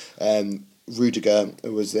move. Rudiger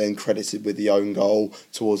was then credited with the own goal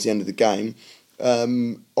towards the end of the game.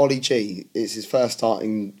 Ollie G, it's his first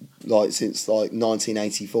starting since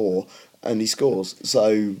 1984, and he scores.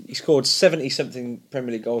 So he scored 70-something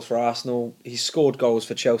Premier League goals for Arsenal. He's scored goals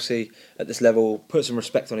for Chelsea at this level. Put some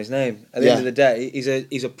respect on his name. At the end of the day, he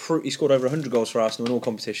scored over 100 goals for Arsenal in all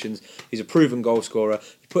competitions. He's a proven goal scorer.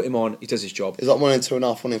 You put him on, he does his job. He's like 1 in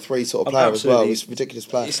 2.5, 1 in 3 sort of player absolutely. As well. He's a ridiculous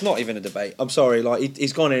player. It's not even a debate. I'm sorry,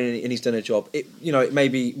 he's gone in and he's done a job. It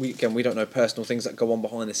maybe we don't know personal things that go on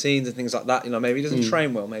behind the scenes and things like that. Maybe he doesn't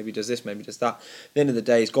train well. Maybe he does this. Maybe he does that. At the end of the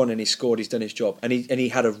day, he's gone in, he's scored, he's done his job, and he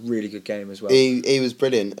had a really good game as well. He was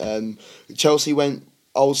brilliant. Chelsea went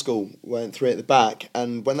old school, went 3 at the back,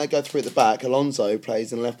 and when they go 3 at the back, Alonso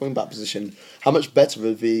plays in the left wing back position. How much better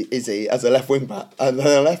is he as a left wing back than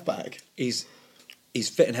a left back? He's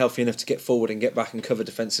fit and healthy enough to get forward and get back and cover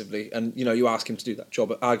defensively. And you ask him to do that job.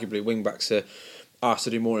 But arguably, wing backs are asked to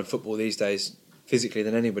do more in football these days physically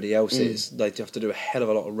than anybody else is. They have to do a hell of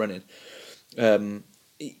a lot of running.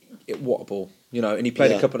 What a ball, and he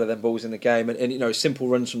played a couple of them balls in the game, and simple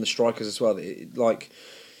runs from the strikers as well.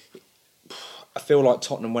 I feel like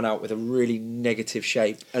Tottenham went out with a really negative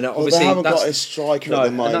shape, and obviously they haven't got a striker at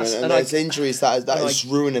the moment, and there's injuries that is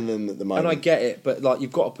ruining them at the moment. And I get it, but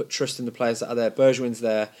you've got to put trust in the players that are there. Bergwijn's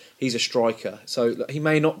there; he's a striker, so he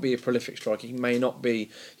may not be a prolific striker. He's not going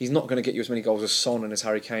to get you as many goals as Son and as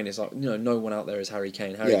Harry Kane is. No one out there is Harry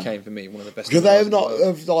Kane. Harry Kane for me, one of the best. Because they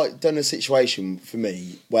have done a situation for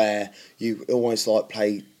me where you almost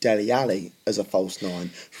play Dele Alli as a false 9,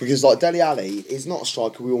 because Dele Alli is not a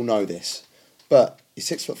striker. We all know this. But he's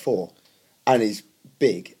 6'4", and he's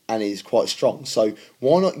big, and he's quite strong. So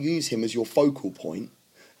why not use him as your focal point?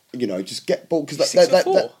 Just get ball, because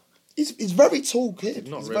he's very tall kid.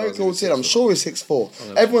 He's a very tall kid. I'm sure he's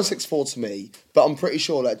 6'4". Everyone's 6'4" to me, but I'm pretty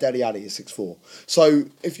sure that Dele Alli is 6'4". So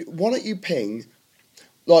why don't you ping?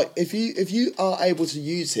 If you are able to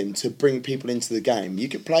use him to bring people into the game, you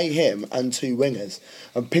could play him and 2 wingers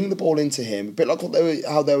and ping the ball into him, a bit like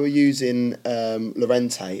how they were using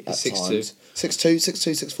Llorente at times. 6'2",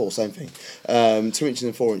 6'4", same thing. 2 inches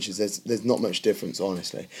and 4 inches. There's not much difference,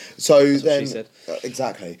 honestly. So that's then, what she said.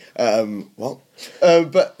 Exactly.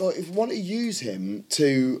 But if you want to use him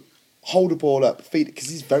to hold the ball up, feed it, because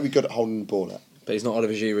he's very good at holding the ball up. But he's not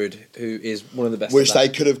Oliver Giroud, who is one of the best. Which they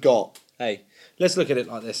could have got. Hey. Let's look at it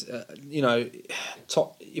like this.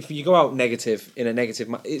 If you go out negative in a negative,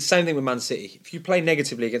 it's the same thing with Man City. If you play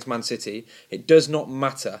negatively against Man City, it does not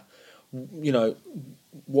matter.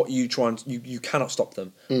 What you try and you cannot stop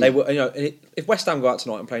them. They will. If West Ham go out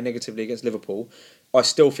tonight and play negatively against Liverpool, I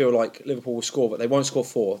still feel like Liverpool will score, but they won't score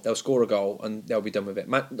 4. They'll score a goal and they'll be done with it.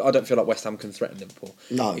 I don't feel like West Ham can threaten Liverpool.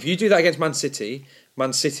 No. If you do that against Man City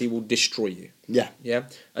will destroy you. Yeah. Yeah,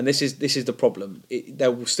 and this is the problem. They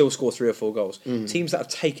will still score 3 or 4 goals. Teams that have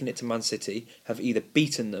taken it to Man City have either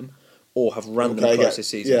beaten them or have run them close this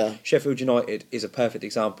season. Yeah. Sheffield United is a perfect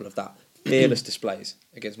example of that. Fearless displays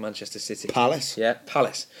against Manchester City. Palace. Yeah,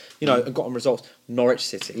 Palace. And got on results. Norwich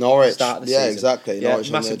City. Norwich. Start of the Yeah, season. exactly. Yeah,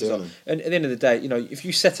 Norwich massive doing result. And at the end of the day, if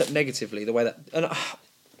you set up negatively the way that... And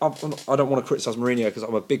I don't want to criticise Mourinho because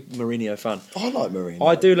I'm a big Mourinho fan. I like Mourinho.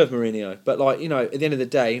 I do love Mourinho. But, at the end of the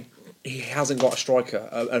day, he hasn't got a striker,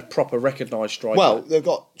 a proper recognised striker. Well, they've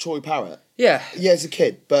got Troy Parrott. Yeah. Yeah, he's a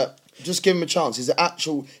kid, but just give him a chance. He's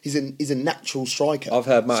a natural striker. I've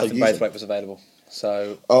heard Martin use him. Braithwaite was available.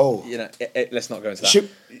 So, let's not go into that. Should-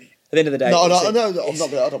 At the end of the day, No, I'm not. I don't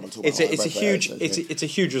want to talk about it's a huge it's a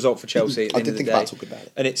huge result for Chelsea. At the I end did of the think day. about talking about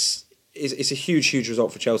it. And it's a huge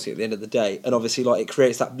result for Chelsea at the end of the day. And obviously, it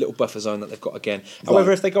creates that little buffer zone that they've got again. However,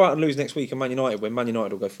 Right. if they go out and lose next week and Man United win, Man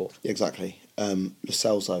United will go fourth. Exactly. Lo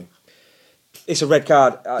Celso. It's a red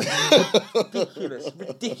card.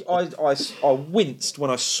 Ridiculous. I winced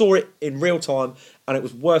when I saw it in real time, and it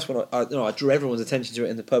was worse when I drew everyone's attention to it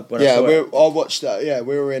in the pub when I saw it. I watched that. Yeah,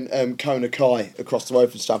 we were in Kona Kai across the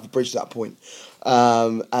road from Stamford Bridge at that point,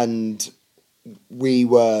 and we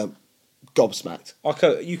were gobsmacked.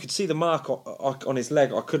 You could see the mark on his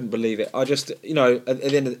leg. I couldn't believe it. I just, at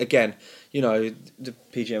the end of, again, the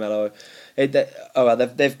PGMLO,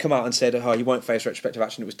 they've come out and said, you won't face retrospective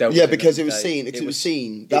action. It was dealt with. Yeah, because it was seen. It was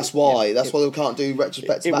seen. That's why. That's why they can't do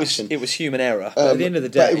retrospective action. It was human error. But at the end of the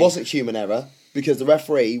day, but it wasn't human error because the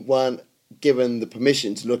referee weren't given the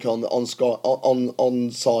permission to look on the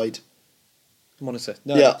onside. Monitor.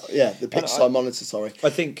 No. Yeah, the pitch side monitor. Sorry. I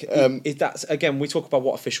think that's again. We talk about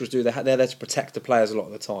what officials do. They're there to protect the players a lot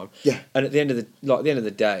of the time. Yeah. And at the end of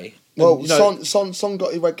the day. Well, Son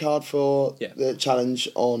got a red card for Yeah. the challenge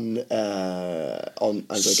on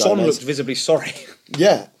André Son Gomez. looked visibly sorry.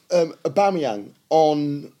 Yeah, Aubameyang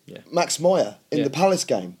on Max Meyer in the Palace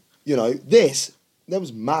game. There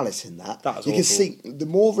was malice in that. That was you awful. can see the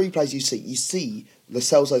more replays you see Lo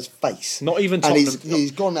Celso's face. Not even Tottenham. And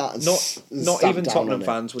he's gone out and Not stamped even down Tottenham on it.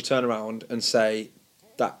 fans would turn around and say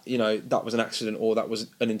that that was an accident or that was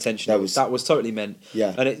unintentional. That was totally meant.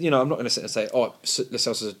 Yeah. And I'm not going to sit and say, Lo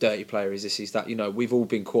Celso's a dirty player. He's this, he's that. We've all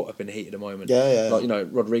been caught up in the heat of the moment. Yeah.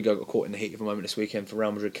 Rodrigo got caught in the heat of the moment this weekend for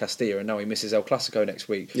Real Madrid Castilla, and now he misses El Clasico next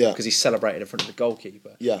week Yeah. because he celebrated in front of the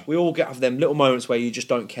goalkeeper. Yeah. We all have them little moments where you just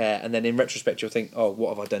don't care, and then in retrospect you'll think, oh,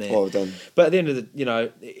 what have I done here? What have I done? But at the end of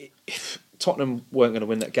the, Tottenham weren't going to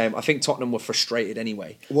win that game. I think Tottenham were frustrated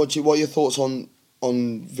anyway. What are your thoughts on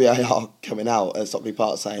VAR coming out at Stockley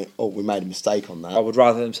Park saying, "Oh, we made a mistake on that"? I would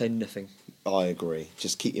rather them say nothing. I agree.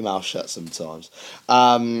 Just keep your mouth shut sometimes.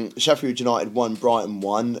 Sheffield United won. Brighton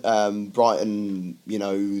won. Brighton,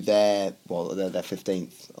 they're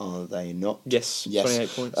 15th, are they not? Yes. 28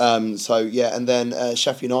 points. And then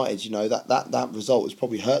Sheffield United, that result has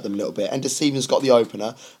probably hurt them a little bit. Ender Stevens got the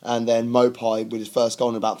opener, and then Mopai with his first goal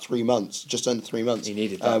in about 3 months, just under 3 months. He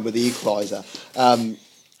needed that. With the equaliser.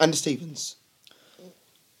 Ender Stevens,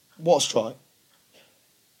 what a strike.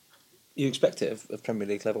 You expect it of Premier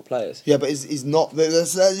League level players. Yeah, but he's not.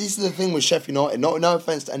 This is the thing with Sheffield United. No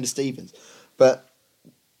offence to Ender Stevens, but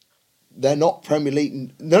they're not Premier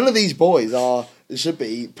League. None of these boys should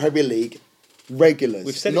be Premier League regulars.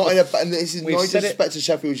 We've said and this is no disrespect to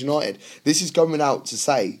Sheffield United. This is going out to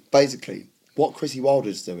say basically what Chrissy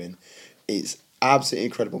Wilder's doing is absolutely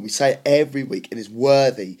incredible. We say it every week, and it's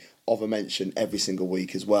worthy of a mention every single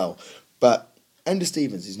week as well. But Ender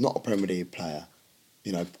Stevens is not a Premier League player.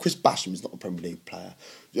 Chris Basham is not a Premier League player.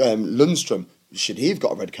 Lundstrom, should he have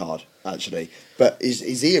got a red card, actually? But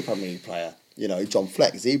is he a Premier League player? John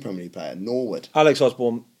Fleck, is he a Premier League player? Norwood. Alex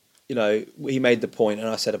Osborne, he made the point, and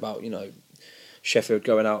I said about, Sheffield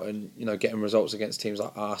going out and, getting results against teams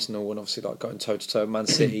like Arsenal and obviously like going toe-to-toe with Man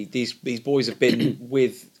City. These boys have been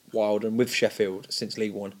with Wilder and with Sheffield since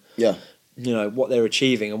League One. Yeah. What they're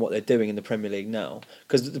achieving and what they're doing in the Premier League now.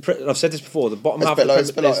 Because I've said this before, the bottom half It's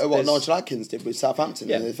of a bit like what Nigel Atkins did with Southampton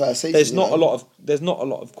in the first season. There's not a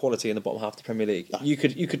lot of quality in the bottom half of the Premier League. No. You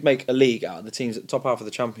could make a league out of the teams at the top half of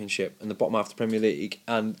the Championship and the bottom half of the Premier League,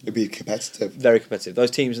 and it'd be competitive. Very competitive. Those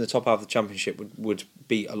teams in the top half of the Championship would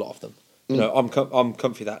beat a lot of them. I'm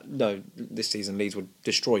comfy that this season Leeds would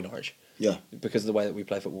destroy Norwich. Yeah. Because of the way that we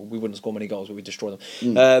play football, we wouldn't score many goals, but we'd destroy them.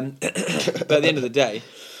 But at the end of the day,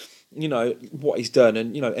 what he's done,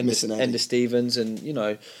 and Ender Stevens,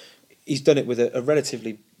 and he's done it with a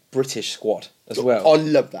relatively British squad as well. I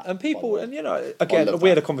love that. And people, and you know, I again, love we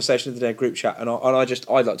had that. a conversation the other day in group chat, and I like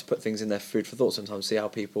to put things in there, food for thought sometimes, see how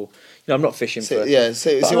people, you know, I'm not fishing for.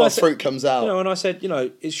 See but what I said- fruit comes out. You know, and I said, you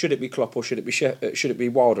know, should it be Klopp or should it be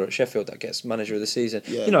Wilder at Sheffield that gets manager of the season?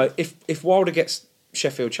 Yeah. You know, if Wilder gets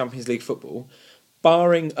Sheffield Champions League football,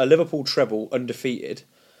 barring a Liverpool treble undefeated,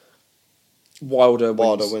 Wilder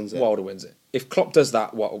wins it. Wilder wins it. If Klopp does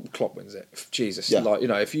that, well, Klopp wins it. Jesus, Yeah. like, you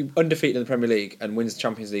know, if you undefeated in the Premier League and wins the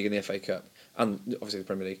Champions League and the FA Cup, and obviously the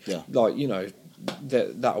Premier League, Yeah. like, you know,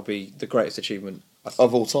 that'll be the greatest achievement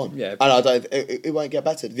Of all time. Yeah. And I don't. It won't get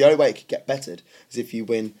bettered. The only way it could get bettered is if you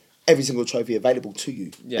win every single trophy available to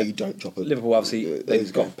you. Yeah. And you don't drop it. Liverpool obviously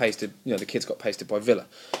they've got pasted. You know, the kids got pasted by Villa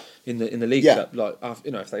in the League Yeah. Cup. Like,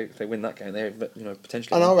 you know, if they win that game, they, you know,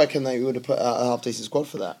 potentially. And I reckon they would have put out a half decent squad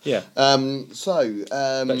for that. Yeah.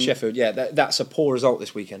 But But Sheffield, yeah, that's a poor result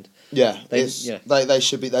this weekend. Yeah, They- they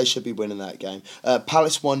should be winning that game.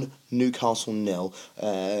 Palace 1, Newcastle 0.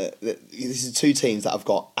 This is two teams that have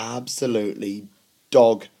got absolutely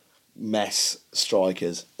dog mess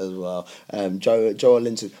strikers as well. Joe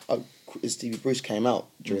Linton, Stevie Bruce came out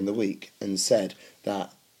during the week and said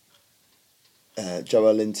that Joe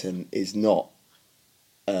Linton is not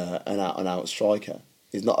an out and out striker.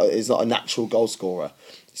 He's not a natural goal scorer.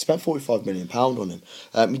 He spent £45 million on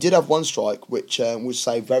him. He did have one strike which was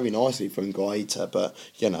saved very nicely from Guaita, but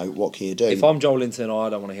you know what can you do? If I'm Joel Linton, I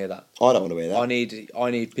don't want to hear that. I don't want to hear that.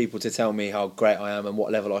 I need people to tell me how great I am and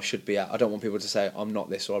what level I should be at. I don't want people to say I'm not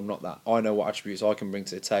this or I'm not that. I know what attributes I can bring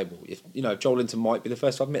to the table. If you know, Joel Linton might be the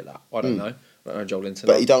first to admit that. I don't know. I don't know Joel Linton.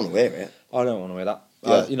 But you don't want to hear it. I don't want to hear that.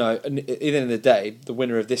 Yeah. You know, and at the end of the day, the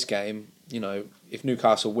winner of this game, you know, if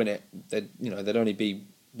Newcastle win it, they'd only be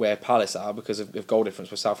where Palace are because of goal difference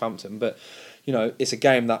with Southampton. But you know, it's a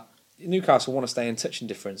game that Newcastle want to stay in touch and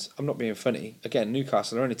difference. I'm not being funny. Again,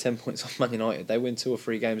 Newcastle are only 10 points off Man United. They win 2 or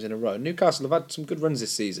 3 games in a row. Newcastle have had some good runs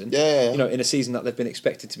this season. Yeah. You know, in a season that they've been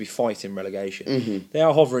expected to be fighting relegation. Mm-hmm. They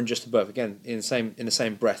are hovering just above. Again, in the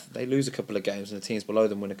same breath, they lose a couple of games and the teams below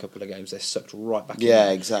them win a couple of games. They're sucked right back in. Yeah,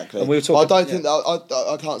 exactly. And we were talking, I don't think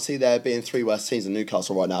I can't see there being 3 worse teams than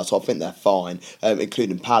Newcastle right now, so I think they're fine,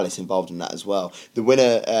 including Palace involved in that as well. The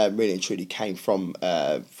winner really and truly came from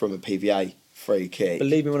a PVA free kick.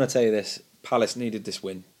 Believe me when I tell you this, Palace needed this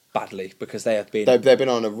win badly because they have been. They've been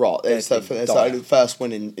on a rot. It's They've the been first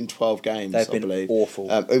win in 12 games, They've I been believe. awful.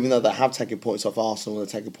 Even though they have taken points off Arsenal, they're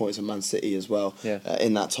taking points off Man City as well. Yeah.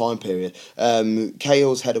 In that time period,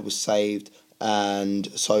 Cahill's header was saved, and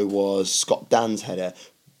so was Scott Dan's header.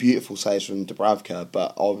 Beautiful saves from Dubravka,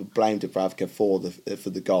 but I would blame Dubravka for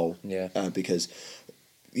the goal. Yeah. Because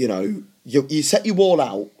you know, you set your wall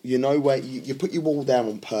out. You know where you put your wall down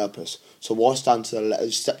on purpose. So why stand to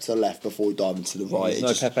the step to the left before we dive into the right? He's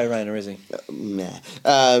no Pepe Reina, is he? Yeah.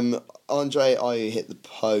 Andre Ayew hit the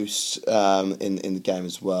post in the game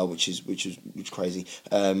as well, which is crazy.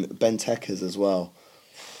 Ben Tekers as well.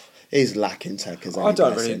 He's lacking Tekers. I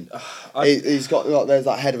don't really. He's got like, there's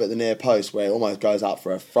that header at the near post where it almost goes out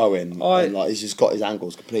for a throw in, and like he's just got his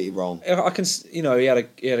angles completely wrong. I can, you know, he had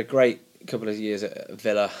a great couple of years at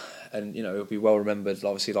Villa, and you know he'll be well remembered.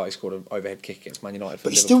 Obviously, like he scored an overhead kick against Man United.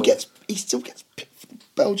 But he still gets picked for the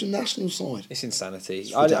Belgian national side. It's insanity.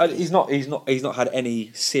 It's He's not had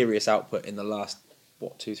any serious output in the last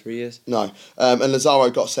 2-3 years. No, and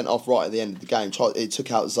Lazaro got sent off right at the end of the game. It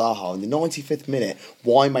took out Zaha in the 95th minute.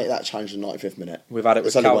 Why make that change in the 95th minute? We've had it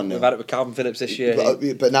with Calvin Phillips this year.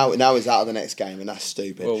 But now he's out of the next game, and that's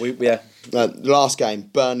stupid. Well, The last game,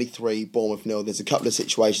 Burnley 3, Bournemouth 0. There's a couple of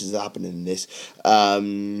situations that happened in this.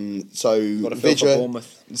 So Got a feel for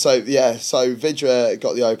Bournemouth. So Vidra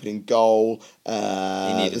got the opening goal.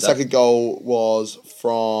 The second goal was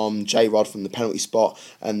from J Rod from the penalty spot,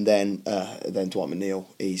 and then Dwight McNeil,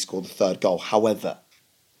 he scored the third goal. However,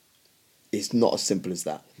 it's not as simple as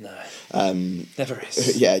that. No, never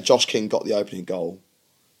is. Yeah, Josh King got the opening goal,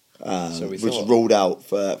 which was ruled out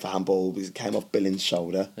for handball because it came off Billings'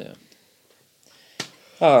 shoulder. Yeah.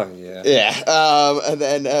 Oh yeah. Yeah, and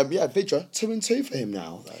then Vidra 2-2 for him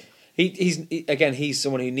now though. He's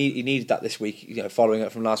someone who he needed that this week. You know, following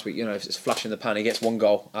up from last week. You know, if it's flash in the pan, he gets 1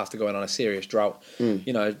 goal after going on a serious drought.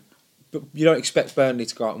 You know, but you don't expect Burnley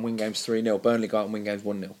to go out and win games 3-0. Burnley go out and win games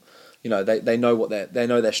 1-0. You know, they know they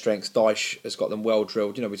know their strengths. Dyche has got them well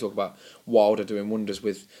drilled. You know, we talk about Wilder doing wonders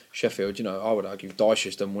with Sheffield. You know, I would argue Dyche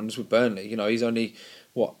has done wonders with Burnley. You know, he's only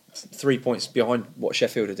what, 3 points behind what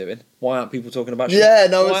Sheffield are doing. Why aren't people talking about? Yeah,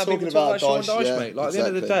 no why one's aren't people talking about Sean Dyche, yeah, mate? Like at the end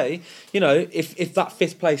of the exactly. day, you know, if that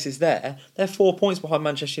 5th place is there, they're 4 points behind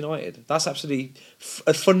Manchester United. That's absolutely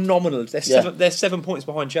phenomenal. They're Yeah. 7. They're 7 points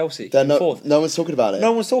behind Chelsea. They're In no 4th. one's talking about it.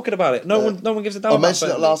 No one's talking about it. No one gives a damn I about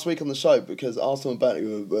mentioned it Burnley. last week on the show because Arsenal and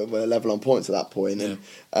Burnley were level on points at that point, and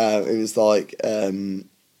it was like,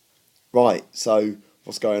 right, so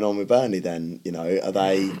what's going on with Burnley then? You know, are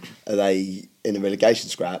they in a relegation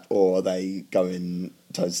scrap, or are they going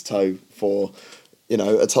toe to toe for, you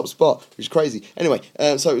know, a top spot, which is crazy. Anyway,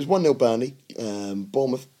 so it was 1-0 Burnley.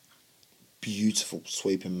 Bournemouth, beautiful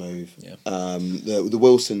sweeping move. Yeah. The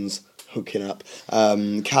Wilsons hooking up.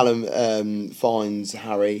 Callum finds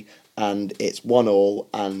Harry, and it's 1-1,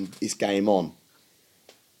 and it's game on.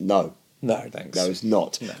 No, Thanks. no, it's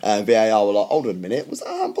not. No. VAR were like, hold on a minute, was that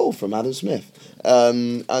a handball from Adam Smith?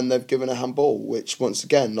 And they've given a handball, which once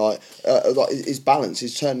again, like his balance,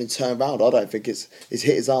 his turned around. I don't think it's hit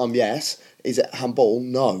his arm. Yes, is it handball?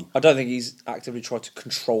 No. I don't think he's actively tried to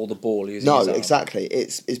control the ball using No, his arm. exactly.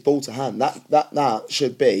 It's ball to hand. That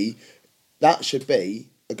should be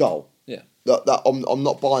a goal. Yeah. I'm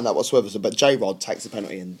not buying that whatsoever. So, but J-Rod takes a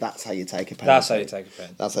penalty, and that's how you take a penalty. That's how you take a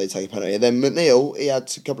penalty. That's how you take a penalty. And then McNeil, he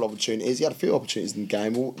had a couple of opportunities. He had a few opportunities in the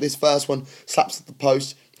game. Well, this first one slaps at the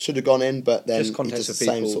post, should have gone in, but then Just it's context just for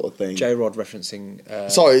the people. same sort of thing. J-Rod referencing.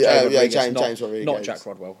 Sorry, Jay Rodriguez, James Rodriguez. Not Jack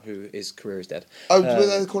Rodwell, who his career is dead. Oh, do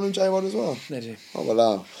they call him J-Rod as well? They do. Oh,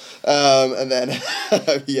 well, and then, it's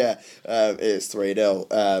 3-0,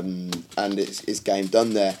 and it's game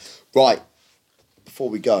done there. Right, before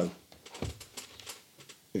we go,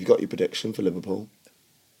 have you got your prediction for Liverpool?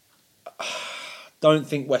 Don't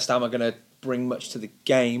think West Ham are going to bring much to the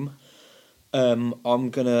game. I'm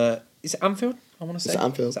gonna. Is it Anfield? I want to say. It's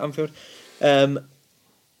Anfield. It's Anfield. I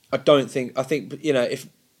don't think. I think, you know, if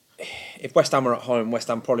West Ham are at home, West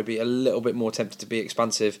Ham probably be a little bit more tempted to be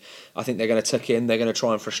expansive. I think they're going to tuck in. They're going to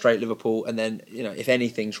try and frustrate Liverpool, and then, you know, if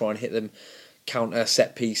anything, try and hit them counter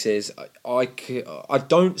set pieces. I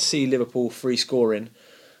don't see Liverpool free scoring.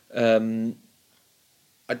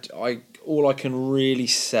 All I can really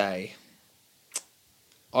say,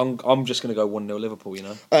 I'm just going to go 1-0 Liverpool. You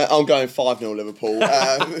know, I'm going 5-0 Liverpool.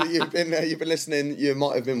 You've been listening. You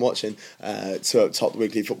might have been watching to Top the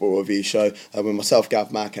Weekly Football Review show with myself,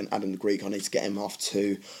 Gav Mack, and Adam the Greek. I need to get him off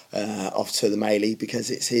to the Melee because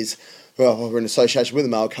it's his. Well, we're in association with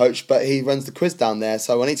the Mail Coach, but he runs the quiz down there,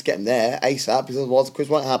 so I need to get him there ASAP because otherwise the quiz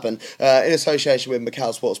won't happen. In association with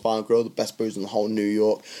Macau Sports Bar and Grill, the best booze in the whole New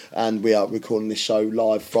York, and we are recording this show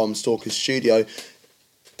live from Stalker's studio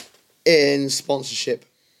in sponsorship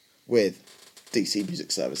with DC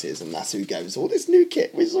Music Services, and that's who gave us all this new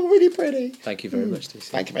kit, which is all really pretty. Thank you very much, DC.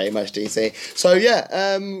 Thank you very much, DC. So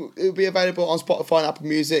yeah, it'll be available on Spotify and Apple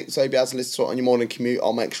Music, so you'll be able to listen to it on your morning commute.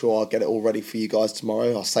 I'll make sure I'll get it all ready for you guys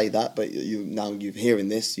tomorrow. I'll say that, but you're hearing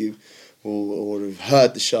this, you will have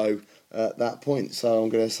heard the show at that point. So I'm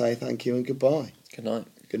going to say thank you and goodbye. Good night.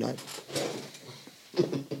 Good night.